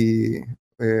will be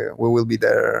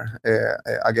there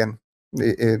again.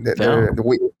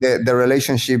 The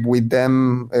relationship with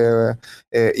them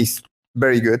is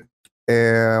very good.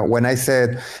 When I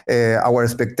said our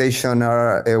expectation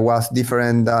was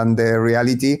different than the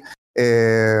reality,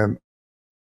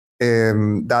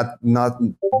 that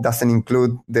doesn't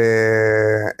include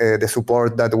the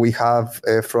support that we have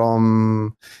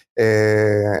from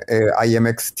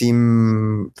IMX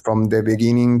team from the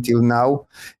beginning till now,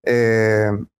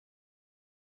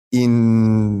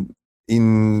 in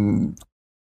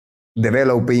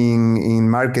developing, in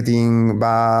marketing,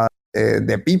 but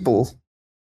the people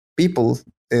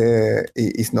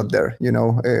is not there, you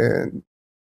know,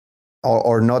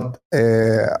 or not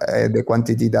the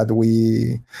quantity that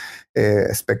we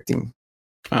expecting.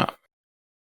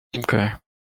 Okay,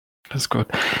 that's good.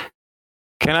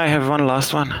 Can I have one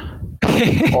last one?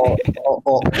 or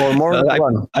more No,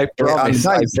 one? I promise.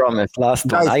 Guys, I promise. Last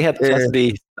guys, one.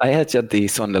 I had just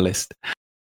these on the list.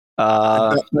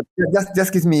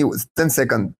 Just give me 10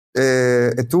 seconds.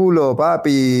 Tulo,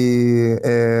 Papi,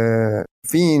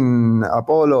 Finn,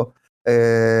 Apollo,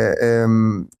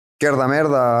 Kerda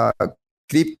Merda,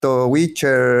 Crypto,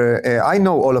 Witcher. I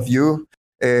know all of you.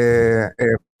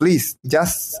 Please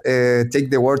just take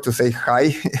the word to say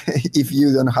hi if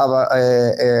you don't have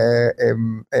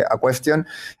a question.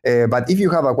 But if you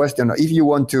have a question, if you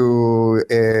want to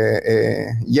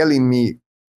yell in me,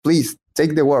 please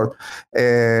take the word.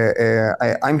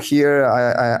 I'm here.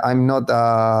 I'm not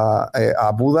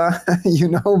a Buddha, you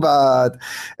know, but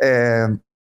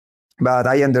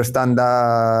I understand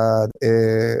that.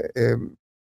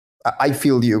 I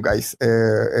feel you guys.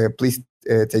 Please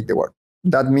take the word.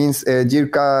 That means,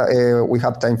 Jirka, we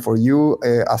have time for you,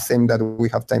 same that we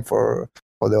have time for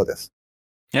the others.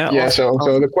 Yeah. Awesome.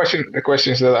 So the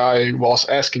questions that I was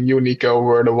asking you, Nico,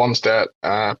 were the ones that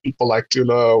people like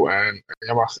Tulo and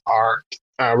Yamach are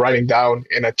writing down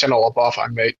in a channel above I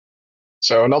made.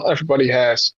 So not everybody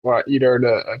has either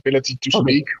the ability to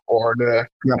speak or the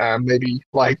maybe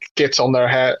like kids on their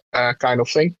head kind of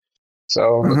thing.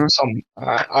 So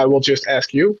I will just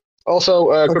ask you. Also,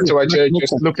 Crypto IJ,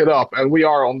 just look it up, and we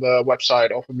are on the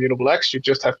website of Immutable X. You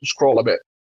just have to scroll a bit.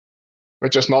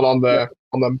 but just not on the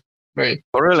main.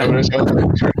 Oh, really?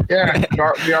 Yeah,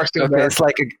 we are still Okay, there.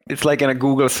 it's like in a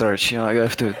Google search. You know, you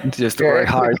have to just Yeah, work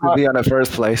hard to be on the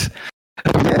first place.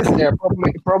 Yeah,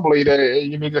 probably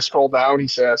you need to scroll down. He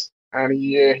says, and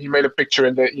he made a picture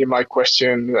in my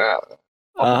question.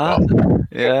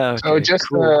 Yeah. So Okay. just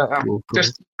Cool.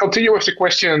 just continue with the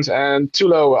questions, and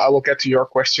Tulo, I will get to your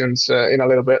questions in a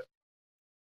little bit.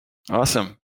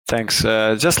 Awesome. Thanks.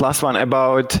 Just last one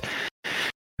about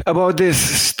this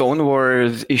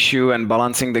Stoneward issue and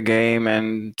balancing the game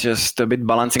and just a bit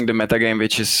balancing the metagame,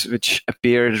 which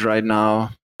appeared right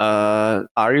now.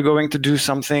 Are you going to do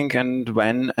something, and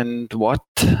when and what?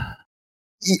 The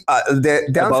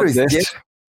answer is this? yes.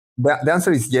 The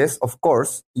answer is yes, of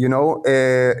course. You know,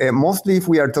 mostly if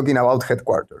we are talking about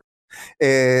headquarters.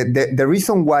 The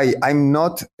reason why I'm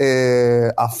not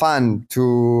a fan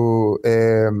to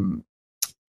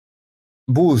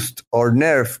boost or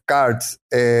nerf cards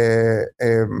in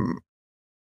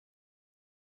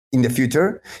the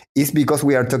future is because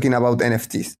we are talking about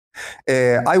NFTs.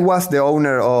 I was the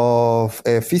owner of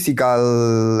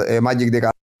physical Magic the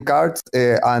Gathering cards,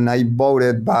 and I bought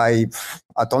it by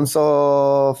a tons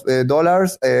of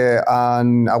dollars.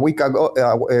 And a week ago,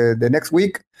 the next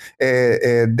week,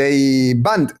 they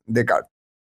banned the card.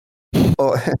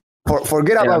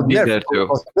 Forget about nerf,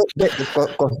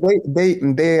 because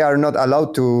they are not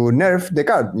allowed to nerf the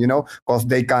card, you know, because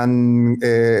they can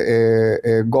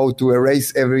go to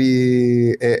erase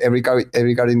every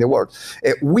card in the world.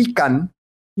 We can,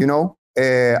 you know,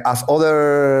 as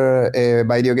other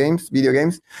video games,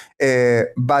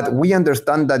 but we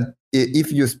understand that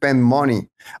if you spend money,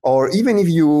 or even if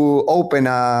you open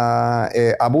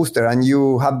a booster and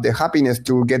you have the happiness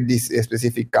to get this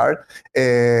specific card,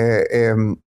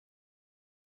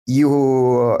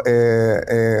 you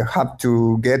have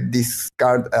to get this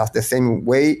card as the same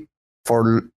way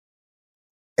for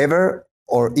ever,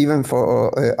 or even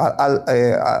for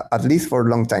at least for a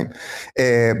long time.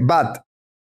 But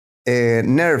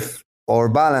nerf or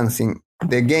balancing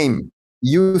the game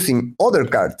using other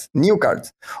cards, new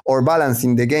cards, or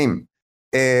balancing the game,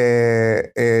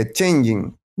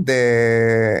 changing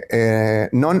the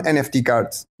non-NFT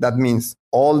cards, that means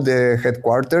all the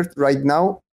headquarters right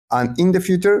now and in the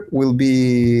future will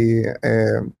be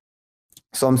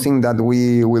something that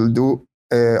we will do,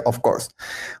 of course.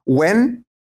 When?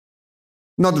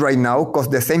 Not right now, because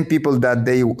the same people that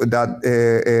they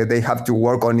have to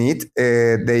work on it,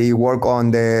 they work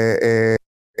on the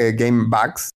game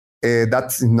bugs.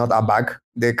 That's not a bug.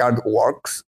 The card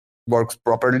works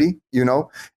properly, you know,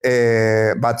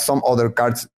 but some other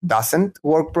cards doesn't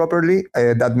work properly.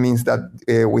 That means that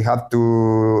we have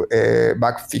to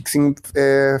bug fixing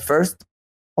first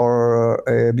or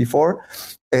before,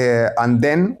 and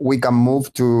then we can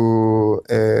move to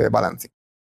balancing.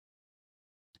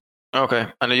 Okay,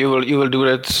 and you will do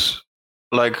that,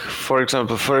 like, for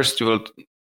example, first you will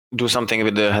do something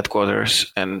with the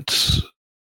headquarters, and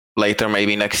later,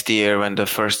 maybe next year when the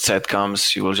first set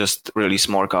comes, you will just release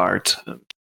more cards.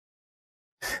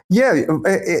 Yeah,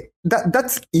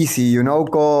 that's easy, you know,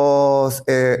 because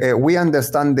we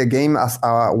understand the game as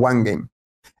one game.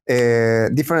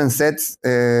 Different sets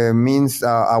means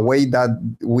a way that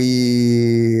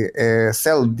we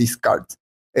sell these cards.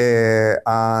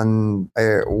 And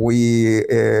we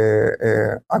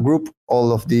group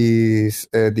all of these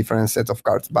different sets of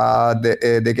cards, but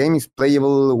the game is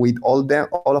playable with all of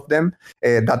them.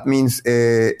 That means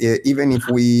even if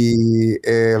we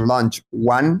launch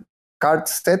one card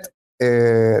set,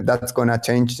 that's gonna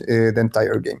change the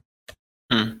entire game.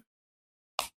 Can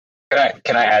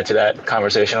I add to that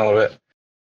conversation a little bit?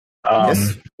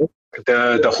 Yes.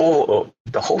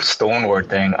 The whole Stoneward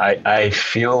thing, I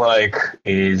feel like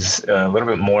is a little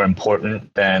bit more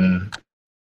important than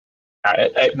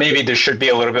maybe there should be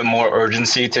a little bit more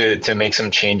urgency to make some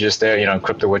changes there. You know,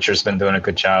 Crypto Witcher's been doing a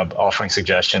good job offering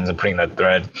suggestions and putting that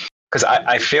thread. Because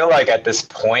I feel like at this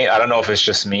point, I don't know if it's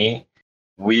just me,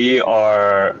 we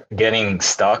are getting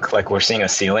stuck. Like we're seeing a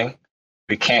ceiling.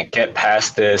 We can't get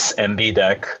past this MB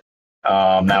deck.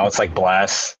 Now it's like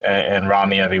Blast and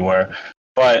Rami everywhere.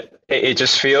 But it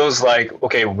just feels like,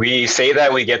 okay, we say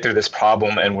that we get through this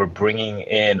problem and we're bringing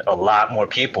in a lot more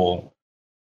people.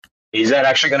 Is that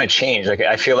actually going to change? Like,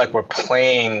 I feel like we're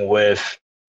playing with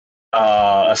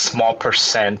a small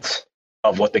percent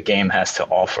of what the game has to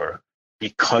offer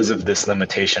because of this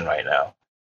limitation right now.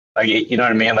 Like, you know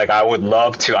what I mean? Like, I would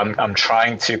love to. I'm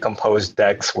trying to compose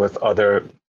decks with other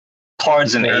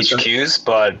cards and HQs,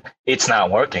 but it's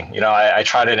not working. You know, I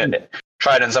tried it in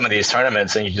some of these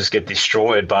tournaments, and you just get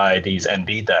destroyed by these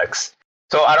NB decks.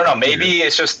 So I don't know. Maybe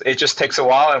it just takes a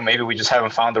while, and maybe we just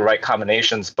haven't found the right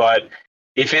combinations. But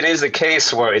if it is a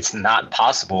case where it's not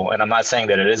possible, and I'm not saying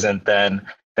that it isn't, then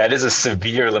that is a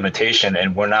severe limitation,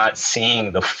 and we're not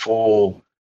seeing the full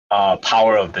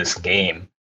power of this game.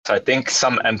 So I think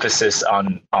some emphasis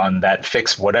on that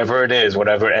fix, whatever it is,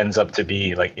 whatever it ends up to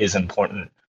be, like, is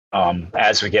important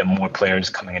as we get more players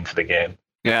coming into the game.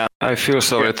 Yeah, I feel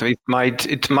so. Yeah.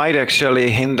 It might actually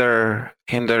hinder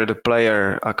the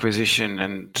player acquisition,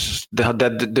 and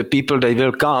the people, they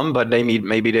will come, but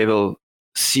maybe they will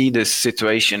see this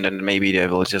situation and maybe they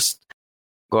will just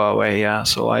go away. Yeah,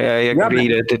 so I agree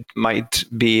that it might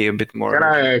be a bit more.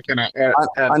 Can I add?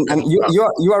 And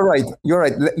you are right. You're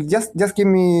right. Just give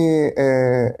me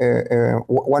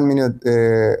 1 minute,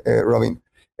 Robin.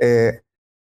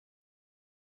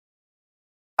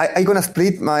 I'm gonna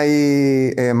split my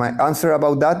my answer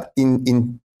about that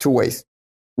in two ways.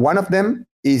 One of them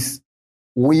is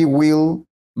we will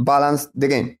balance the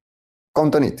game,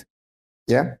 count on it,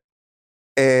 yeah.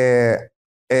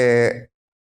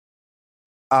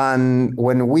 And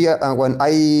when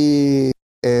I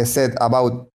said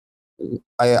about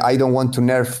I don't want to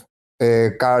nerf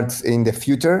cards in the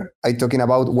future, I'm talking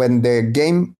about when the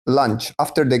game launch,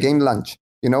 after the game launch.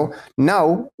 You know,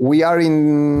 now we are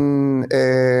in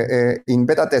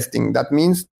beta testing. That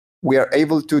means we are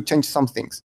able to change some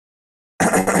things.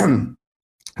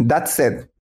 That said,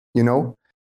 you know,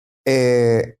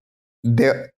 in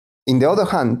the other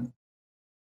hand,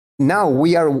 now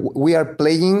we are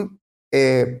playing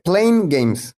playing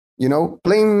games. You know,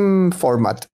 playing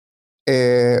format.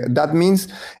 That means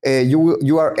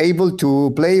you are able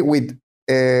to play with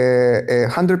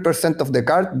 100% of the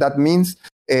card. That means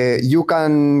you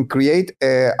can create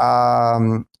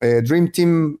a Dream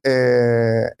Team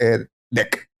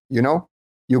deck, you know?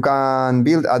 You can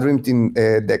build a Dream Team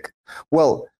deck.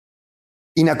 Well,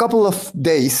 in a couple of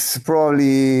days,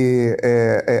 probably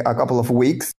a couple of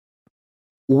weeks,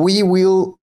 we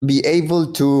will be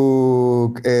able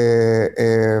to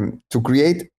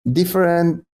create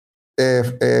different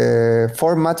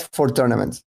formats for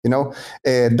tournaments, you know?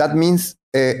 That means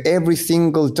every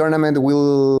single tournament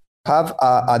will have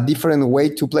a different way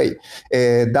to play.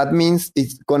 That means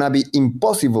it's gonna be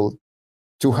impossible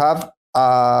to have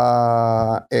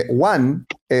one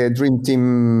Dream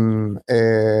Team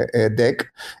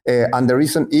deck, and the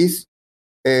reason is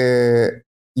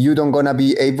you don't gonna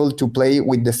be able to play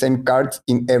with the same cards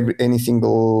in any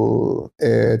single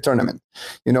tournament.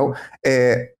 You know,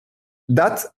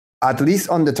 that's at least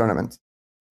on the tournament.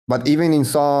 But even in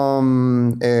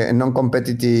some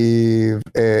non-competitive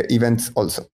events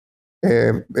also.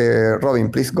 Robin,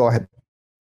 please go ahead.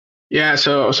 Yeah,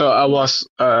 so I was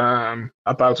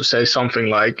about to say something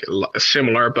like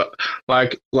similar, but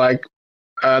like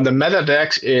the meta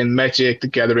decks in Magic the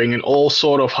Gathering and all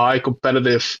sort of high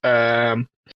competitive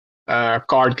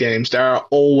card games, there are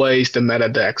always the meta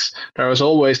decks. There is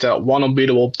always that one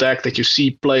unbeatable deck that you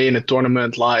see play in a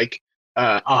tournament, like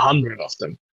 100 of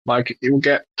them. Like you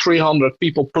get 300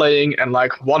 people playing, and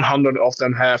like 100 of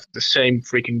them have the same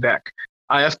freaking deck.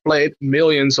 I have played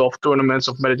millions of tournaments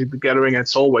of Magic the Gathering, and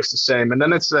it's always the same. And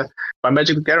then it's by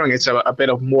Magic the Gathering, it's a bit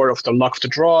of more of the luck of the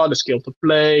draw, the skill to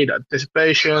play, the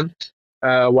anticipation,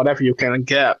 whatever you can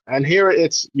get. And here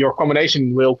it's your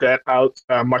combination will get out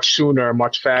much sooner,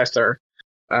 much faster.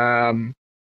 That's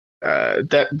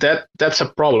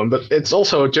a problem, but it's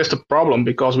also just a problem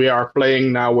because we are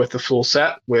playing now with the full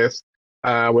set, with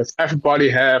everybody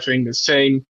having the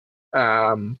same.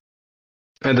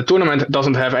 And the tournament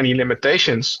doesn't have any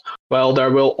limitations. Well, there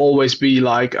will always be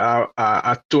like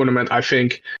a tournament, I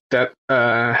think, that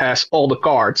has all the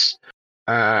cards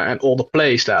and all the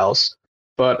play styles.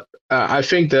 But I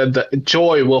think that the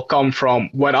joy will come from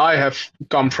what I have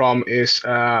come from is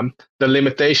the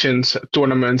limitations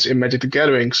tournaments in Magic the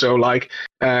Gathering. So like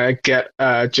get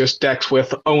just decks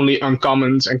with only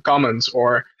uncommons and commons,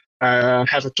 or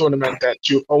have a tournament that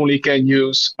you only can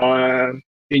use in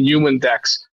human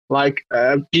decks. Like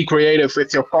be creative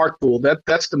with your card pool.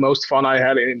 That's the most fun I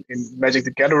had in Magic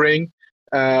the Gathering.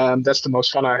 That's the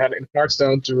most fun I had in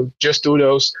Hearthstone, to just do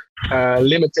those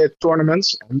limited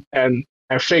tournaments and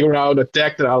figure out a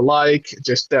deck that I like,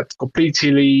 just that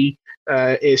completely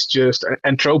is just an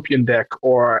Entropian deck,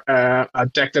 or a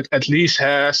deck that at least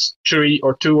has two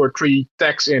or three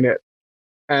decks in it,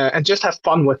 and just have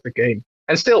fun with the game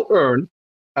and still earn,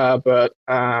 but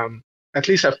at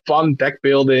least have fun deck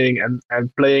building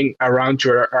and playing around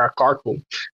your card pool.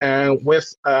 And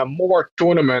with more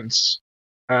tournaments,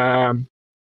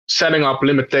 setting up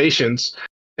limitations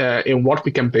in what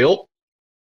we can build,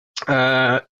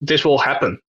 this will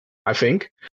happen, I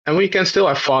think. And we can still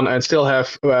have fun and still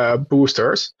have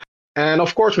boosters. And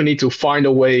of course, we need to find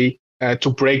a way to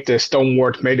break the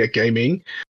stoneward metagaming.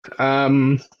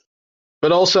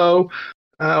 But also,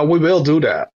 we will do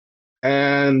that.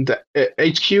 And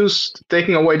HQs,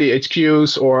 taking away the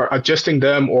HQs or adjusting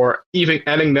them or even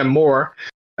adding them more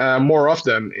of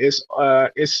them is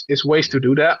ways to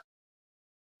do that.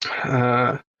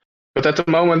 But at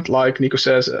the moment, like Nico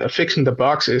says, fixing the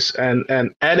bugs is and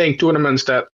adding tournaments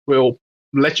that will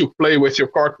let you play with your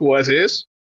card pool as is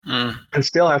and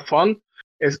still have fun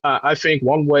is, I think,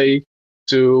 one way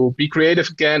to be creative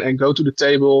again and go to the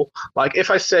table. Like if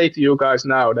I say to you guys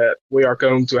now that we are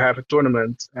going to have a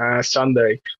tournament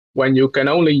Sunday when you can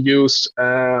only use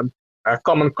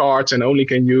common cards and only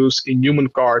can use inhuman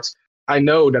cards, I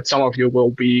know that some of you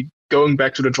will be going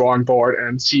back to the drawing board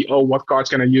and see, oh, what cards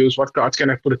can I use? What cards can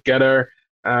I put together?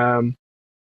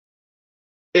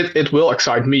 It will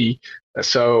excite me.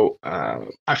 So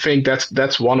I think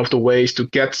that's one of the ways to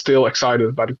get still excited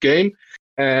about the game.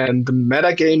 And the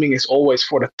metagaming is always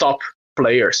for the top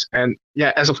players. And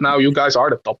yeah, as of now, you guys are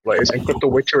the top players. And Crypto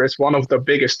Witcher is one of the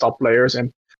biggest top players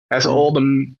and has all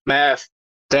the math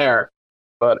there.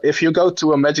 But if you go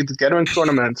to a Magic the Gathering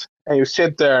tournament and you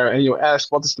sit there and you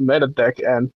ask what is the meta deck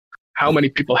and how many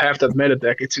people have that meta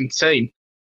deck, it's insane.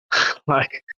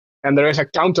 And there is a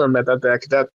counter meta deck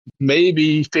that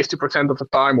maybe 50% of the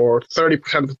time or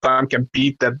 30% of the time can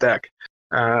beat that deck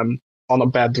on a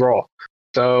bad draw.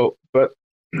 So, but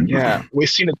yeah, we've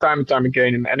seen it time and time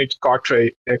again in any card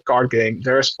game.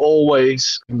 There's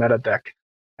always a meta deck,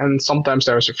 and sometimes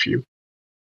there's a few.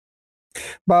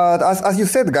 But as you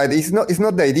said, guys, it's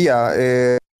not the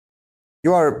idea.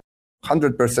 You are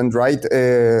 100% right,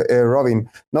 Robin.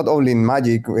 Not only in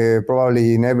Magic,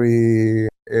 probably in every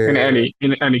in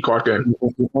any card game.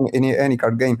 In any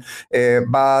card game,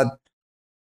 but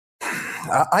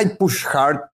I push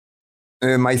hard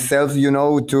myself,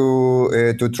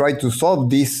 to try to solve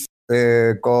this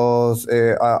because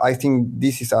I think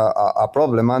this is a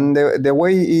problem, and the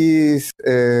way is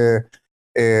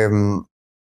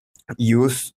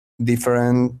use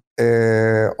different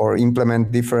or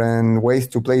implement different ways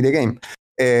to play the game.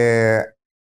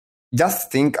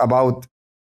 Just think about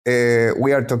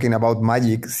we are talking about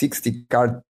Magic 60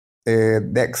 card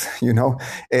decks,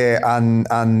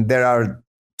 and there are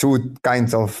two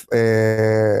kinds of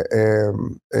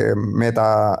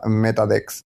meta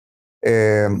decks.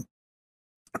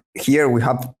 Here we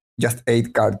have just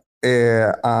 8 cards,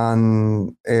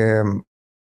 and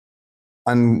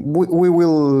we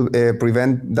will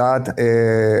prevent that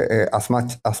as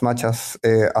much as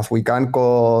we can.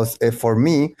 Because for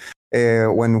me,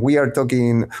 when we are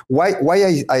talking, why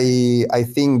I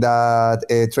think that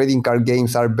trading card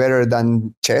games are better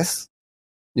than chess.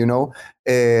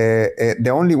 The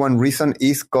only one reason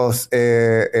is because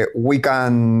we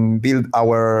can build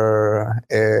our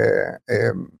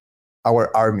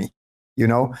army,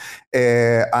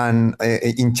 and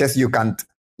in chess you cannot.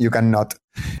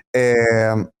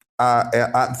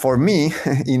 For me,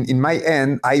 in my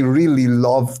end, I really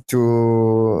love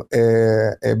to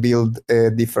build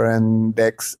different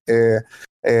decks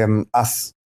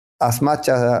as much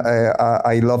as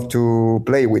I love to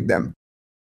play with them.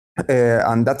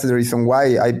 And that's the reason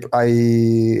why I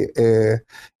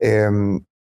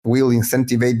will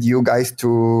incentivize you guys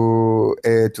to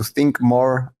think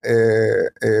more,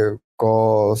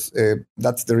 because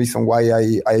that's the reason why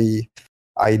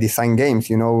I design games,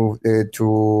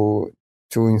 to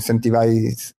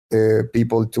incentivize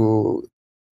people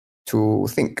to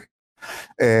think.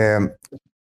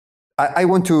 I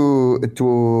want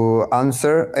to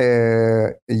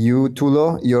answer you,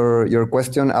 Tulo, your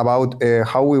question about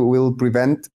how we will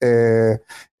prevent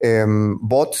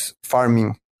bots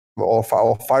farming or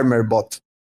farmer bots.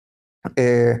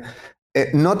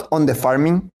 Not on the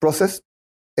farming process.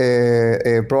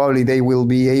 Probably they will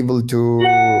be able to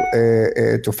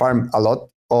farm a lot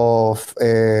of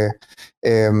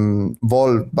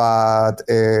vol, but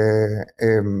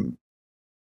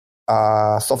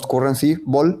soft currency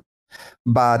vol.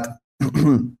 But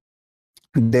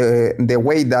the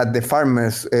way that the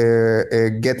farmers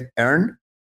get earned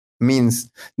means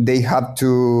they have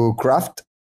to craft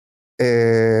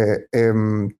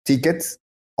tickets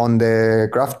on the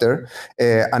crafter,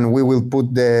 and we will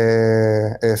put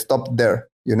the stop there.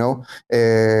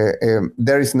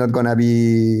 There is not gonna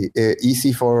be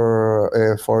easy for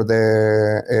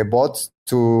the bots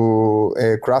to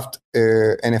craft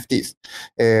NFTs.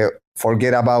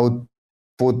 Forget about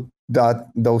put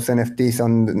those NFTs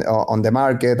on the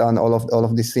market and all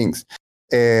of these things.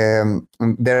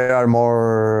 There are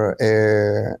more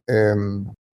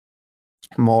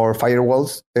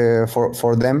firewalls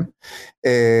for them,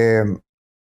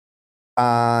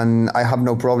 and I have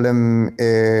no problem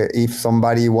if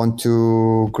somebody want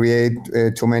to create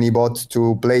too many bots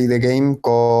to play the game,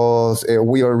 because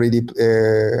we already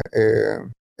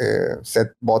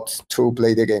set bots to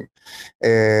play the game.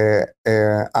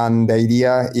 And the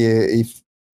idea, if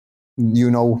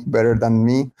you know better than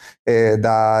me,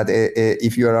 that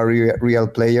if you are a real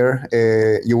player,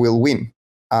 you will win.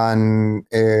 And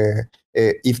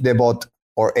if the bot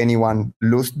or anyone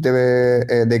lose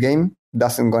the game,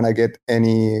 doesn't gonna get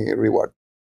any reward.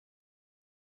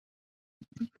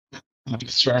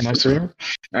 That's very nice to hear.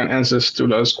 And answers to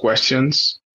those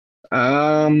questions.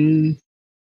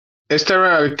 Is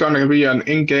there going to be an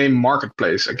in-game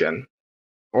marketplace again,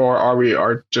 or are we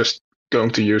just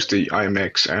going to use the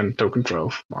IMX and Token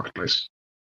Trove marketplace?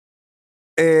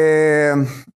 In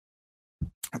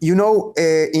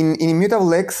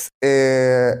Immutable X,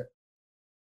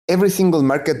 every single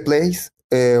marketplace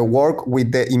work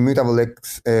with the Immutable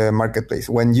X marketplace.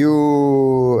 When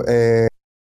you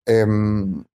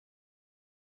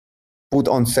put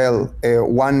on sale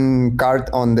one card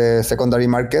on the secondary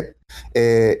market,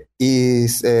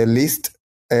 is list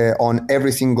on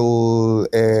every single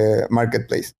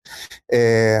marketplace.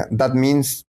 That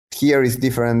means here is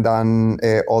different than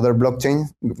other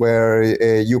blockchains, where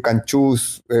you can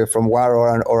choose from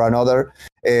one or another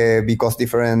because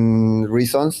different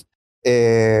reasons.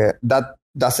 That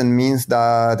doesn't mean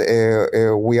that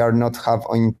we are not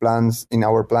having plans in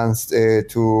our plans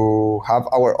to have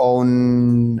our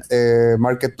own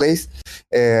marketplace.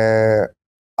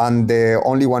 And the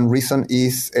only one reason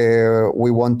is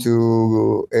we want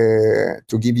to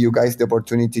give you guys the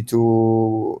opportunity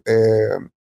to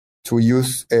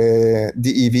use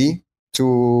DEV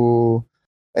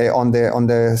on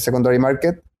the secondary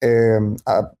market, and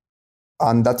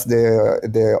that's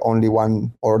the only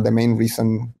one or the main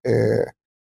reason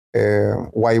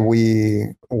why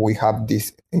we have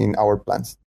this in our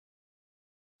plans.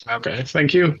 Okay,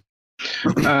 thank you.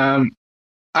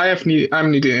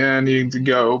 I'm needing to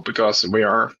go because we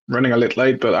are running a little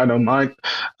late, but I don't mind.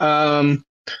 I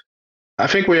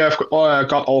think we have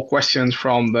got all questions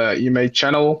from the email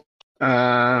channel.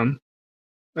 I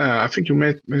think you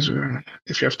made,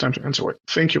 if you have time to answer it.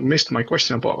 I think you missed my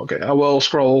question, Paul. Okay, I will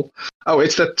scroll. Oh,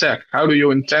 it's the tech. How do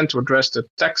you intend to address the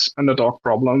tax underdog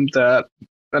problem that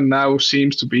now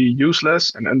seems to be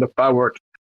useless and underpowered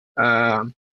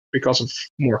because of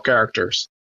more characters?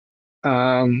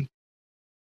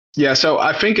 Yeah, so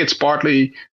I think it's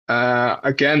partly,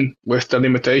 again, with the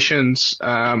limitations,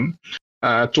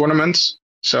 tournaments.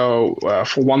 So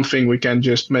for one thing, we can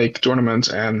just make tournaments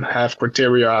and have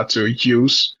criteria to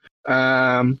use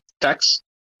tax,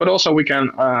 but also we can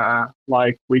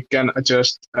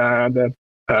adjust the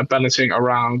balancing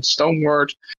around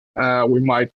Stoneward. We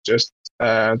might just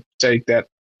take that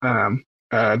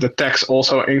the tax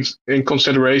also in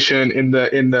consideration in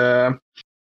the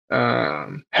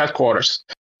headquarters.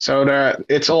 So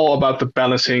it's all about the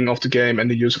balancing of the game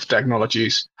and the use of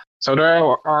technologies. So there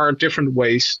are different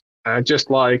ways.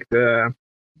 Just like the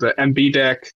MB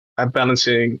deck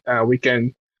balancing, we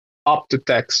can up the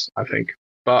tax, I think.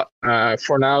 But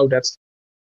for now,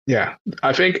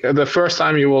 I think the first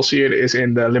time you will see it is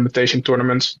in the limitation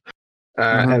tournaments,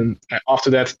 and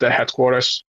after that, the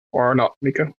headquarters, or not,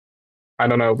 Nico? I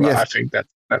don't know, but yes. I think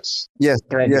that's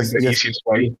probably the easiest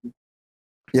way.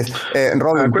 Yes,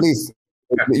 Robin, please.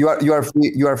 Yeah. You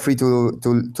are free to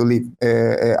leave.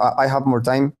 I have more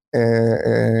time.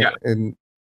 And,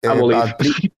 I will leave.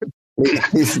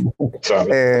 Please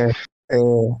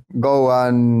go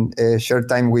and share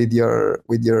time with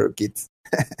your kids.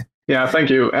 Yeah, thank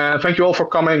you. Thank you all for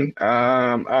coming.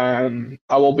 I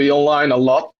will be online a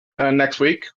lot next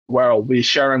week, where I'll be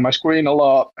sharing my screen a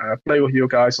lot, play with you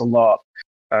guys a lot,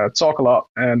 talk a lot,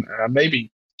 and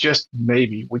maybe, just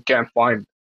maybe, we can find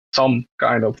some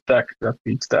kind of deck that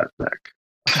beats that deck.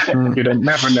 You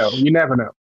never know. You never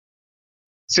know.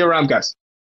 See you around, guys.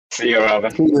 See you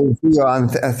around. See you, and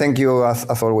thank you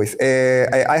as always.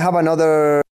 I have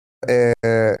another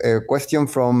question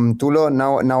from Tulo.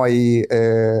 Now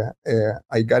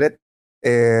I got it.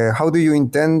 How do you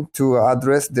intend to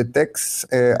address the tax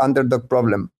underdog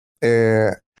problem?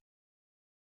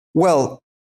 Well,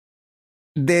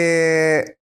 the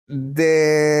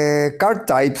card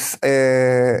types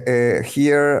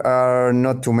here are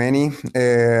not too many,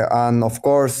 and of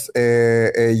course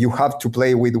you have to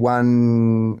play with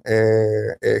one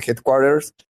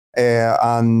headquarters,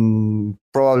 and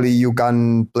probably you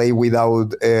can play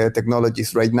without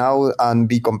technologies right now and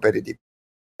be competitive.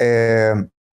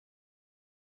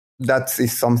 That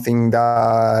is something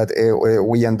that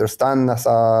we understand as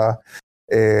a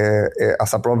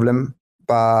problem,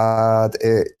 but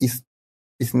it's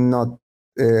is not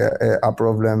a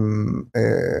problem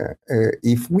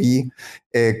if we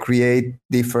create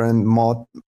different modes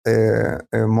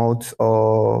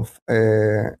of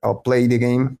play the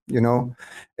game.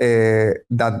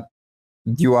 That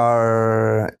you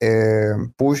are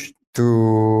pushed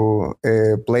to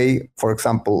play, for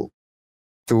example,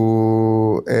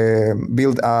 to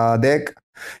build a deck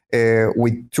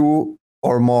with two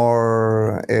or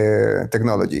more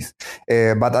technologies,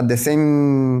 but at the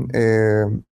same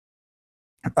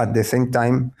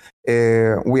time,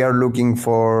 we are looking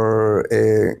for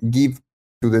give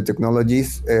to the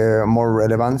technologies more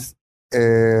relevance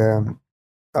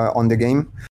on the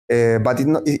game, but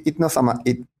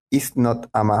it is not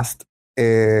a must.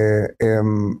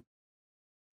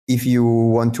 If you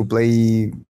want to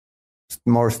play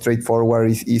more straightforward,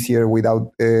 is easier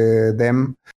without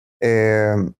them.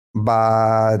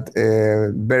 But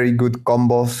very good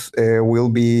combos will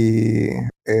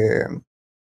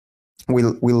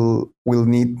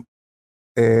need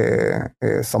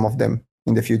some of them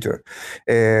in the future.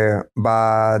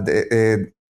 But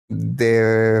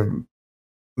the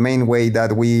main way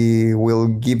that we will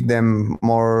give them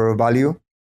more value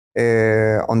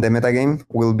on the metagame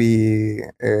will be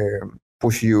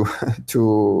push you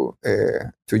to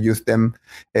use them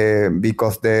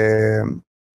because the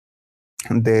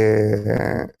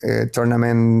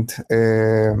tournament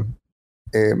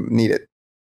needed.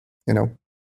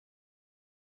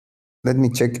 Let me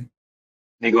check.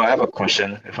 Nico, I have a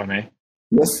question, if I may.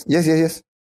 Yes.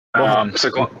 So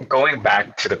going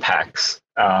back to the packs.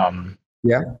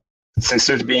 Since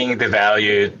they're being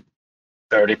devalued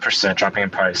 30%, dropping in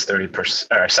price 30%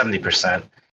 or 70%.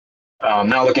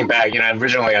 Now looking back,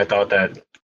 originally I thought that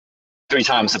 3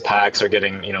 times the packs are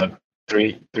getting,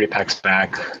 three packs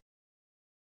back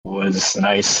was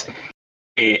nice.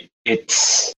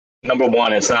 It's number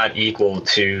one, it's not equal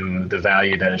to the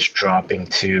value that it's dropping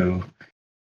to.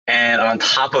 And on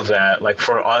top of that, like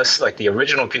for us, like the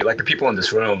original people, like the people in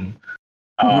this room,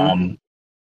 not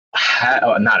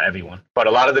everyone, but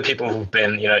a lot of the people who've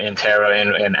been, in Terra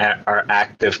and are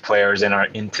active players and are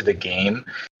into the game,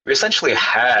 we essentially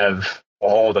have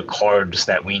all the cards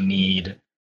that we need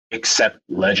except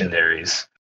legendaries.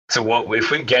 So if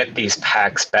we get these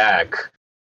packs back,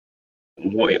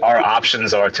 our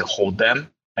options are to hold them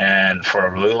and for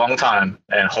a really long time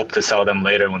and hope to sell them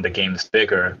later when the game's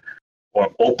bigger, or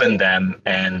open them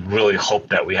and really hope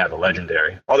that we have a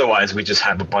legendary. Otherwise, we just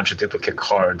have a bunch of duplicate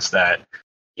cards that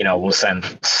we'll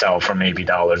sell for maybe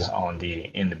dollars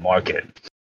in the market.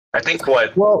 I think I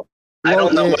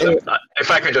don't know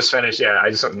if I could just finish. Yeah,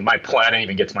 my point. I didn't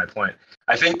even get to my point.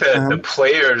 I think that the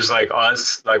players like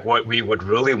us, like what we would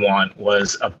really want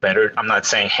was a better. I'm not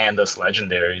saying hand us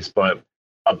legendaries, but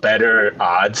a better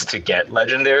odds to get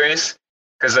legendaries,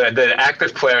 because the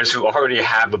active players who already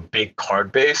have a big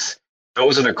card base,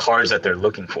 those are the cards that they're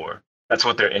looking for. That's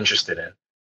what they're interested in.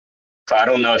 So I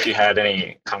don't know if you had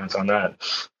any comments on that.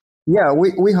 Yeah,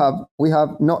 we have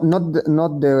not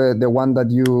the one that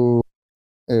you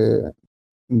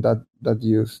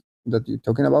that you're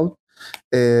talking about,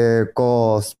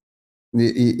 because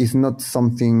it's not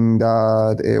something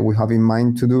that we have in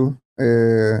mind to do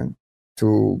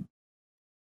to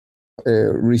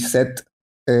reset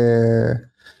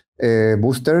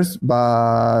boosters,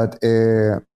 but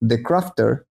the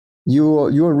crafter, you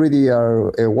already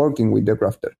are working with the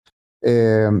crafter.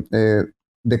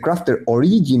 The crafter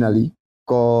originally,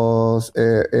 because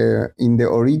in the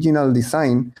original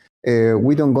design,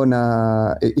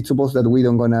 it's supposed that we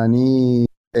don't gonna need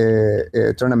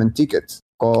tournament tickets,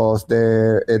 because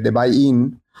the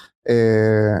buy-in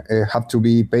have to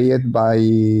be paid by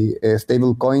a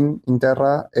stable coin in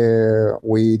Terra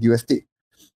with UST.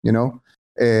 Now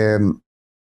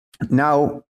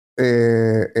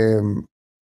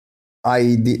I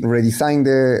redesigned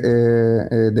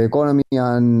the economy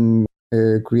and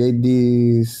create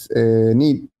this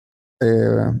need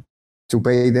to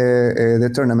pay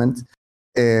the tournament,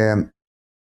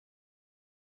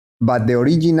 but the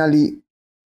originally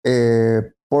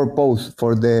purpose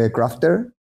for the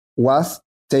crafter was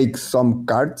take some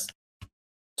cards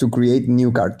to create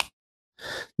new cards.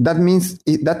 That means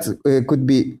that could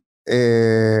be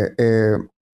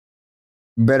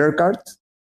better cards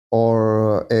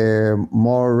or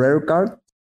more rare card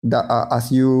that as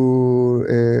you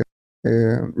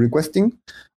requesting,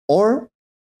 or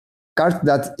cards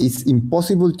that is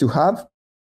impossible to have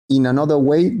in another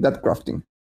way that crafting,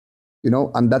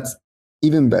 and that's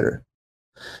even better.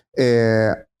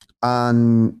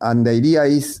 And the idea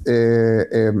is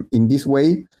in this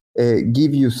way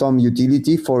give you some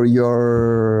utility for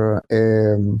your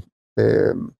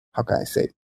how can I say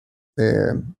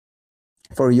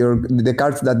for the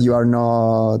cards that you are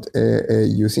not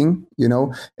using.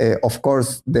 Of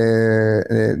course,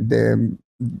 the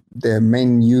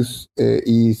main use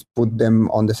is put them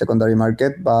on the secondary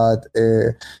market, but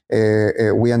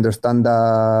we understand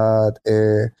that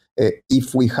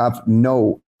if we have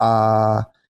no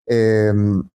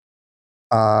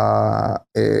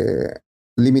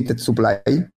limited supply,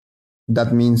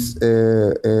 that means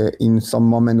in some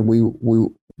moment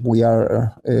we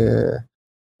are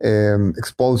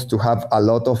exposed to have a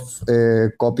lot of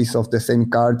copies of the same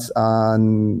cards,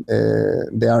 and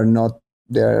they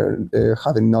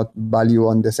having not value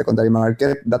on the secondary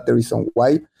market. That's the reason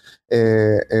why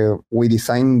we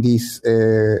designed this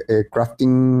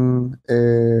crafting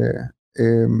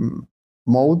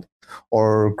mode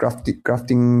or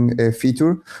crafting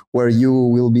feature, where you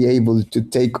will be able to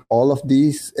take all of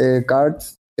these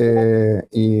cards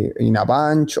in a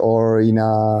bunch or in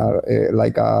a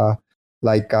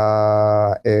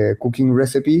cooking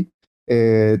recipe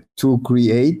to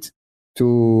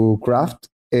craft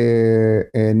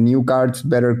new cards,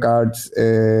 better cards,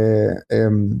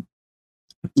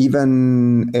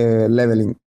 even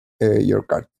leveling your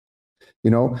card,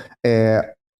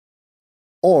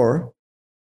 or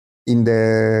in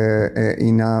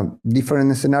a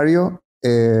different scenario,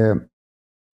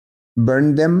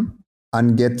 burn them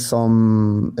and get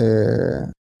some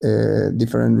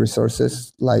different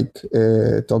resources like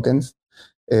tokens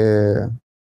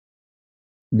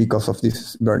because of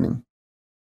this burning.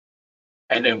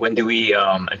 And then when do we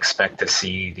expect to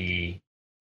see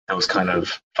those kind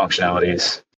of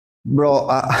functionalities? Bro,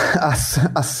 as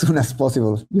soon as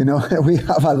possible. We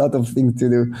have a lot of things to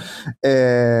do.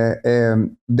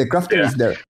 The crafter is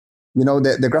there.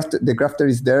 The crafter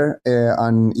is there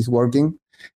and is working.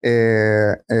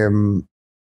 And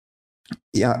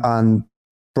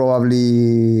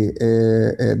probably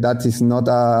that is not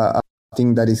a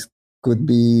thing that could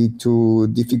be too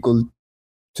difficult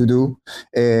to do.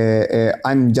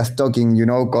 I'm just talking,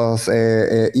 because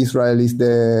Israel is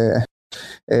the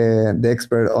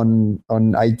expert on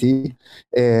IT.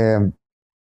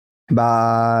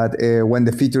 But when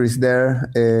the feature is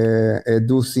there,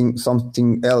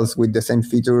 something else with the same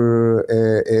feature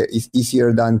is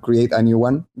easier than create a new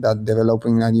one, than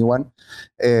developing a new one.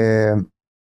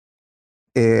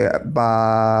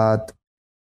 But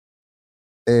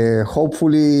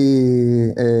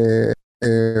hopefully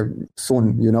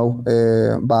soon,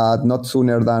 but not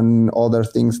sooner than other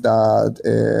things that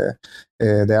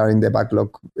they are in the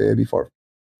backlog before.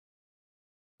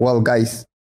 Well, guys,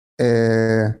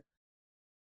 it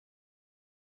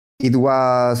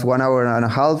was 1 hour and a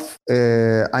half.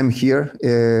 I'm here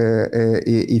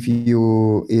if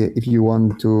you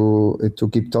want to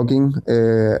keep talking.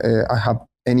 I have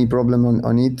any problem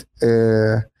on it.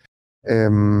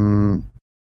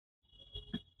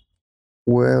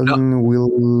 We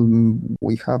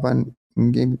have an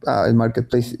in-game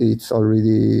marketplace? It's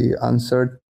already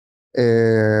answered.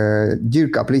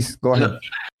 Jirka, please go ahead.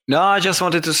 No, I just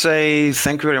wanted to say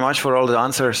thank you very much for all the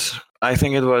answers. I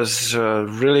think it was a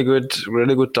really good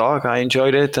talk. I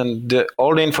enjoyed it, and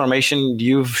all the information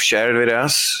you've shared with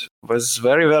us was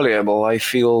very valuable. I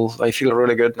feel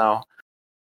really good now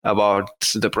about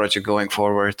the project going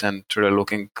forward, and really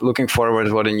looking forward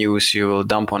to what the news you will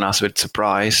dump on us with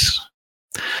surprise,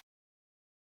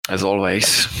 as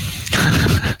always.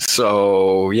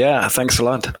 So yeah, thanks a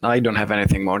lot. I don't have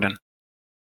anything more than.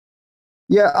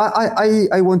 Yeah,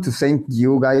 I want to thank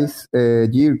you guys,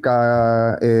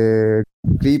 Jirka,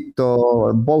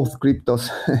 Crypto, both cryptos.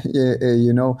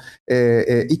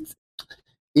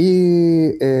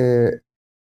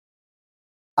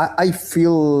 I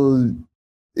feel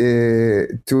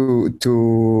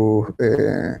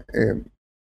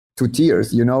to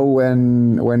tears,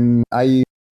 when I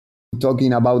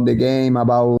talking about the game,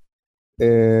 about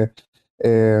the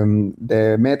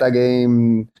meta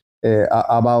game.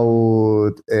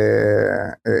 About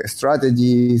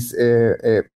strategies.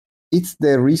 It's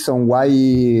the reason why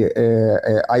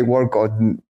I work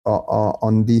on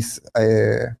this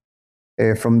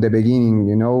from the beginning.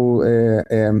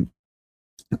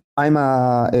 I'm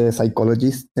a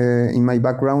psychologist in my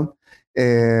background,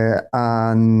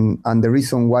 and the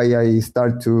reason why I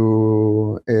start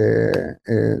to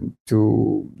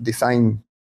design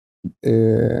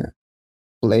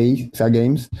play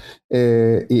games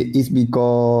is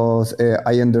because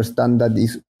I understand that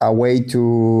it's a way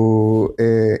to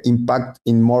impact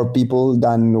in more people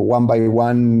than one by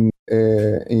one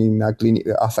in a clinic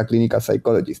as a clinical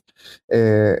psychologist.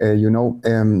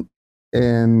 And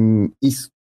it's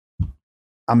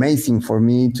amazing for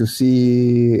me to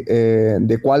see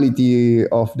the quality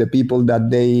of the people that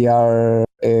they are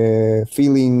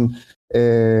feeling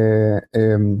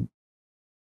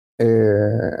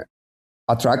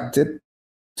attracted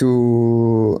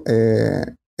to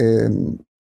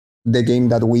the game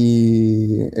that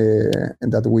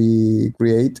we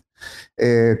create,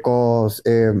 because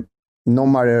no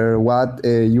matter what,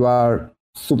 you are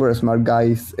super smart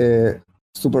guys,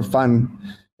 super fun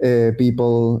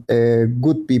people,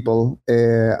 good people,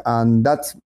 and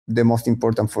that's the most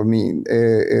important for me.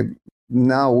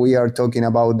 Now we are talking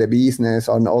about the business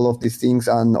and all of these things,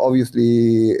 and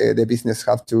obviously the business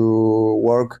have to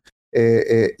work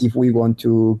if we want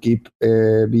to keep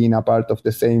being a part of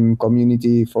the same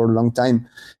community for a long time.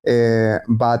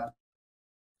 But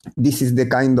this is the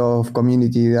kind of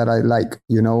community that I like.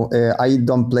 I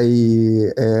don't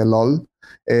play LOL,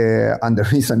 and the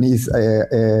reason is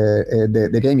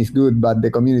the game is good, but the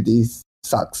community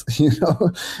sucks.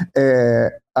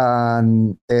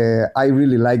 And I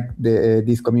really like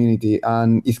this community,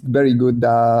 and it's very good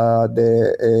that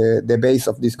the base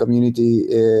of this community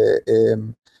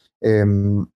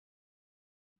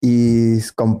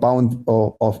is compound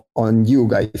on you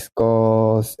guys,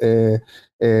 because the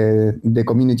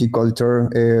community culture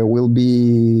will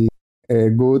be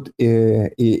good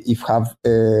if have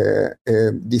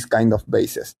this kind of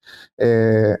basis.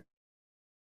 And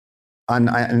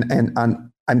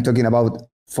I'm talking about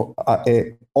for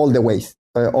all the ways,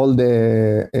 all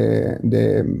the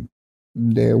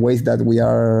ways that we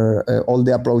are, all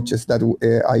the approaches that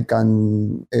I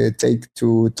can take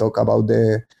to talk about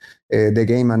the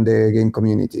game and the game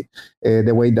community.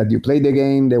 The way that you play the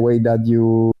game, the way that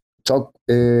you talk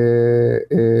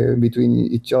between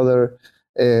each other,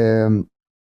 and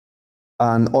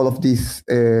all of this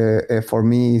for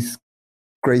me is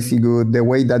crazy good. The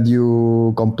way that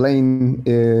you complain,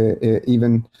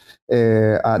 even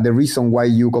the reason why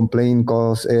you complain,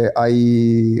 because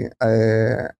I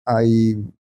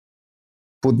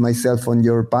put myself on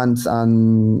your pants,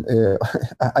 and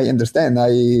I understand. I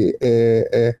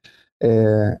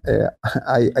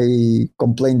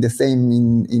complain the same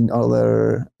in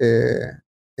other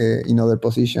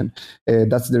position.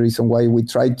 That's the reason why we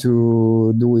try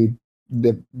to do it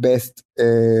the best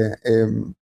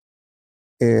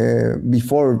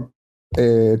before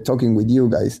talking with you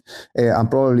guys, and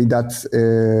probably that's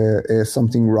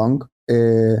something wrong.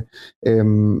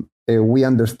 We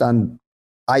understand.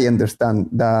 I understand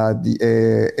that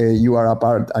you are a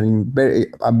part, and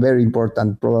a very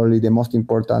important, probably the most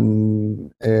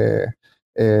important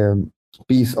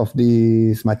piece of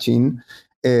this machine,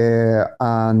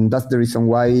 and that's the reason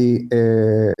why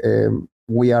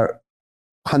we are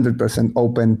 100%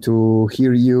 open to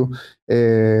hear you,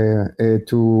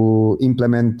 to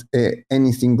implement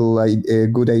any single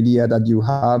good idea that you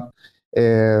have.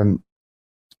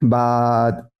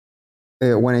 But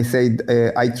when I say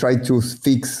I try to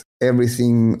fix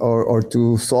everything or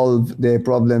to solve the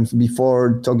problems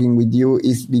before talking with you,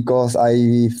 is because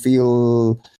I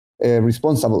feel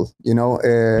responsible. I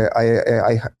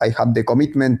have the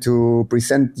commitment to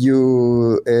present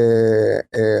you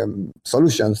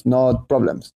solutions, not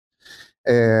problems.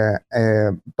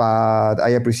 But I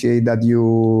appreciate that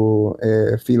you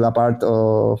feel a part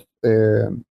of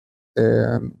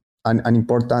an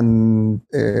important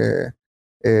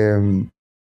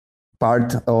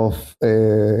part of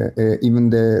even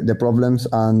the problems,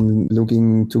 and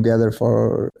looking together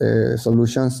for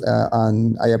solutions.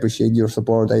 And I appreciate your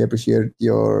support. I appreciate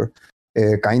your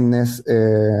kindness,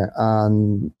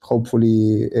 and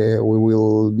hopefully we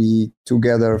will be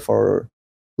together for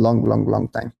long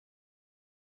time.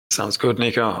 Sounds good,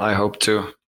 Nico. I hope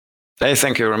to. Hey,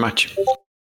 thank you very much.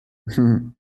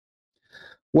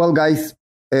 Well, guys,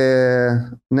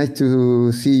 nice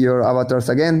to see your avatars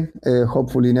again.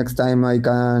 Hopefully next time I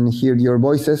can hear your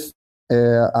voices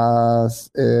as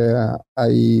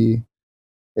I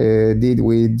did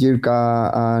with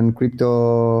Jirka and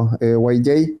Crypto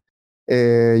YJ.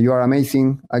 You are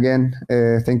amazing again.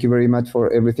 Thank you very much for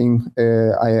everything.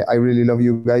 I really love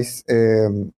you guys,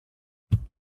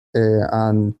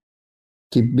 and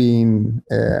keep being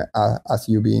as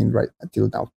you been right until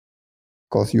now,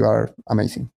 because you are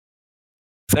amazing.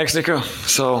 Thanks, Nico.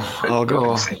 So I'll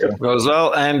go as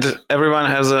well, and everyone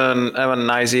have a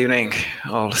nice evening.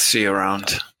 I'll see you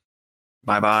around.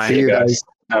 Bye. See you guys.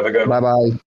 Have a good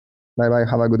one. Bye.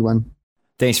 Have a good one.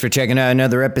 Thanks for checking out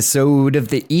another episode of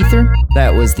The Ether.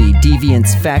 That was the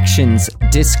Deviants Factions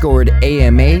Discord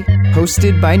AMA,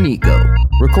 hosted by Nico.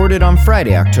 Recorded on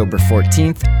Friday, October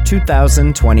 14th,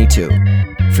 2022.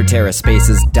 For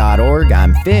TerraSpaces.org,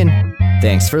 I'm Finn.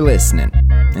 Thanks for listening.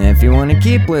 And if you want to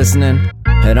keep listening,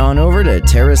 Head on over to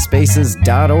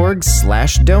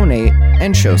terraspaces.org/donate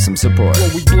and show some support.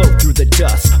 When we blow through the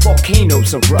dust,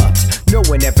 volcanoes erupt. No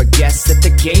one ever guessed that the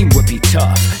game would be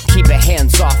tough. Keep your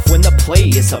hands off when the play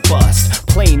is a bust.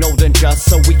 Plain old and just,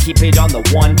 so we keep it on the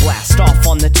 1. Blast off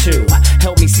on the 2.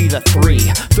 Help me see the 3.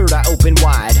 Third eye open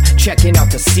wide, checking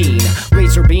out the scene.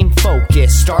 Laser beam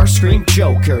focus, star scream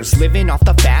jokers, living off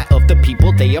the fat of the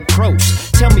people they approach.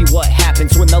 Tell me what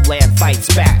happens when the land fights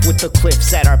back. With the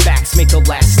cliffs at our backs, make the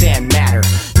last stand matter.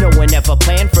 No one ever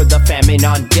planned for the famine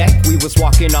on deck. We was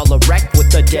walking all erect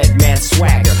with the dead man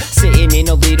swagger. Sitting in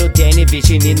a little den,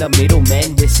 vision in the middle,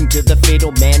 men. Listen to the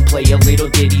fatal man play a little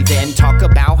ditty, then talk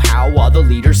about how all the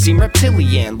leaders seem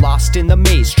reptilian, lost in the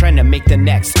maze, trying to make the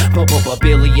next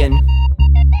billion.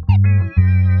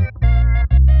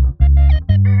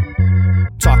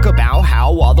 Talk about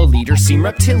how all the leaders seem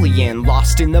reptilian,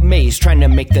 lost in the maze, trying to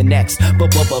make the next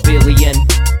billion.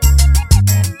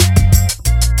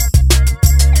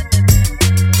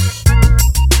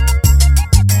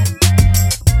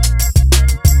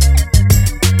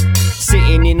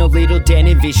 Sitting in a little den,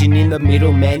 envisioning the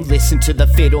middlemen. Listen to the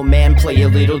fiddle man play a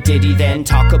little ditty, then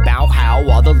talk about how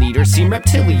all the leaders seem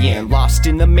reptilian, lost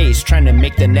in the maze, trying to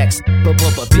make the next No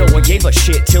one gave a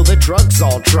shit till the drugs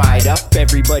all dried up.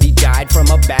 Everybody died from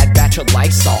a bad batch of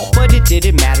Lysol, but it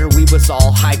didn't matter, we was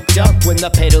all hyped up. When the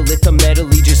pedal hit the metal,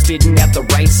 he just didn't have the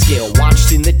right skill.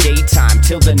 Watched in the daytime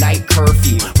till the night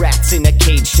curfew. Rats in a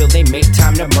cage till they make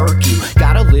time to murk you.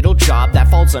 Got a little job that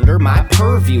falls under my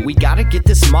purview. We gotta get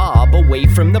this mob away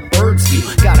from the bird's view.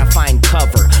 Gotta find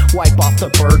cover, wipe off the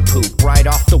bird poop, right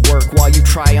off the work while you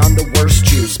try on the worst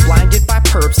juice. Blinded by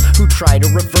perps who try to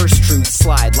reverse truth,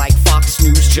 slide like Fox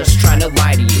News just trying to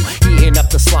lie to you. Eating up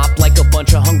the slop like a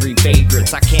bunch of hungry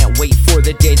vagrants. I can't wait for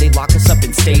the day they lock us up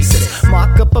in stasis.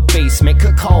 Mock up a basement,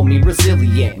 could call me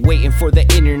resilient. Waiting for the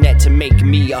internet to make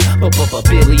me a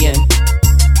billion.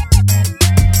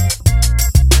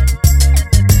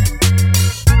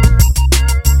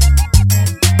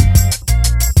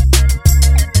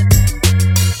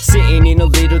 Sitting in a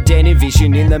little den,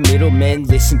 envision in the middle, men.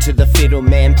 Listen to the fiddle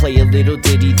man play a little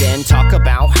ditty, then talk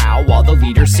about how all the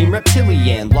leaders seem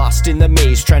reptilian, lost in the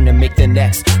maze, trying to make the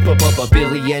next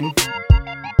billion.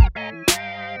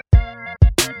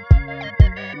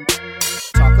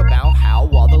 Talk about how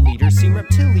all the leaders seem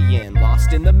reptilian,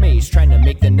 lost in the maze, trying to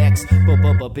make the next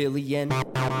billion.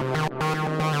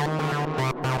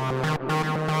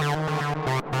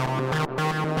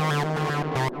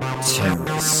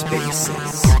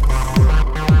 TerraSpaces.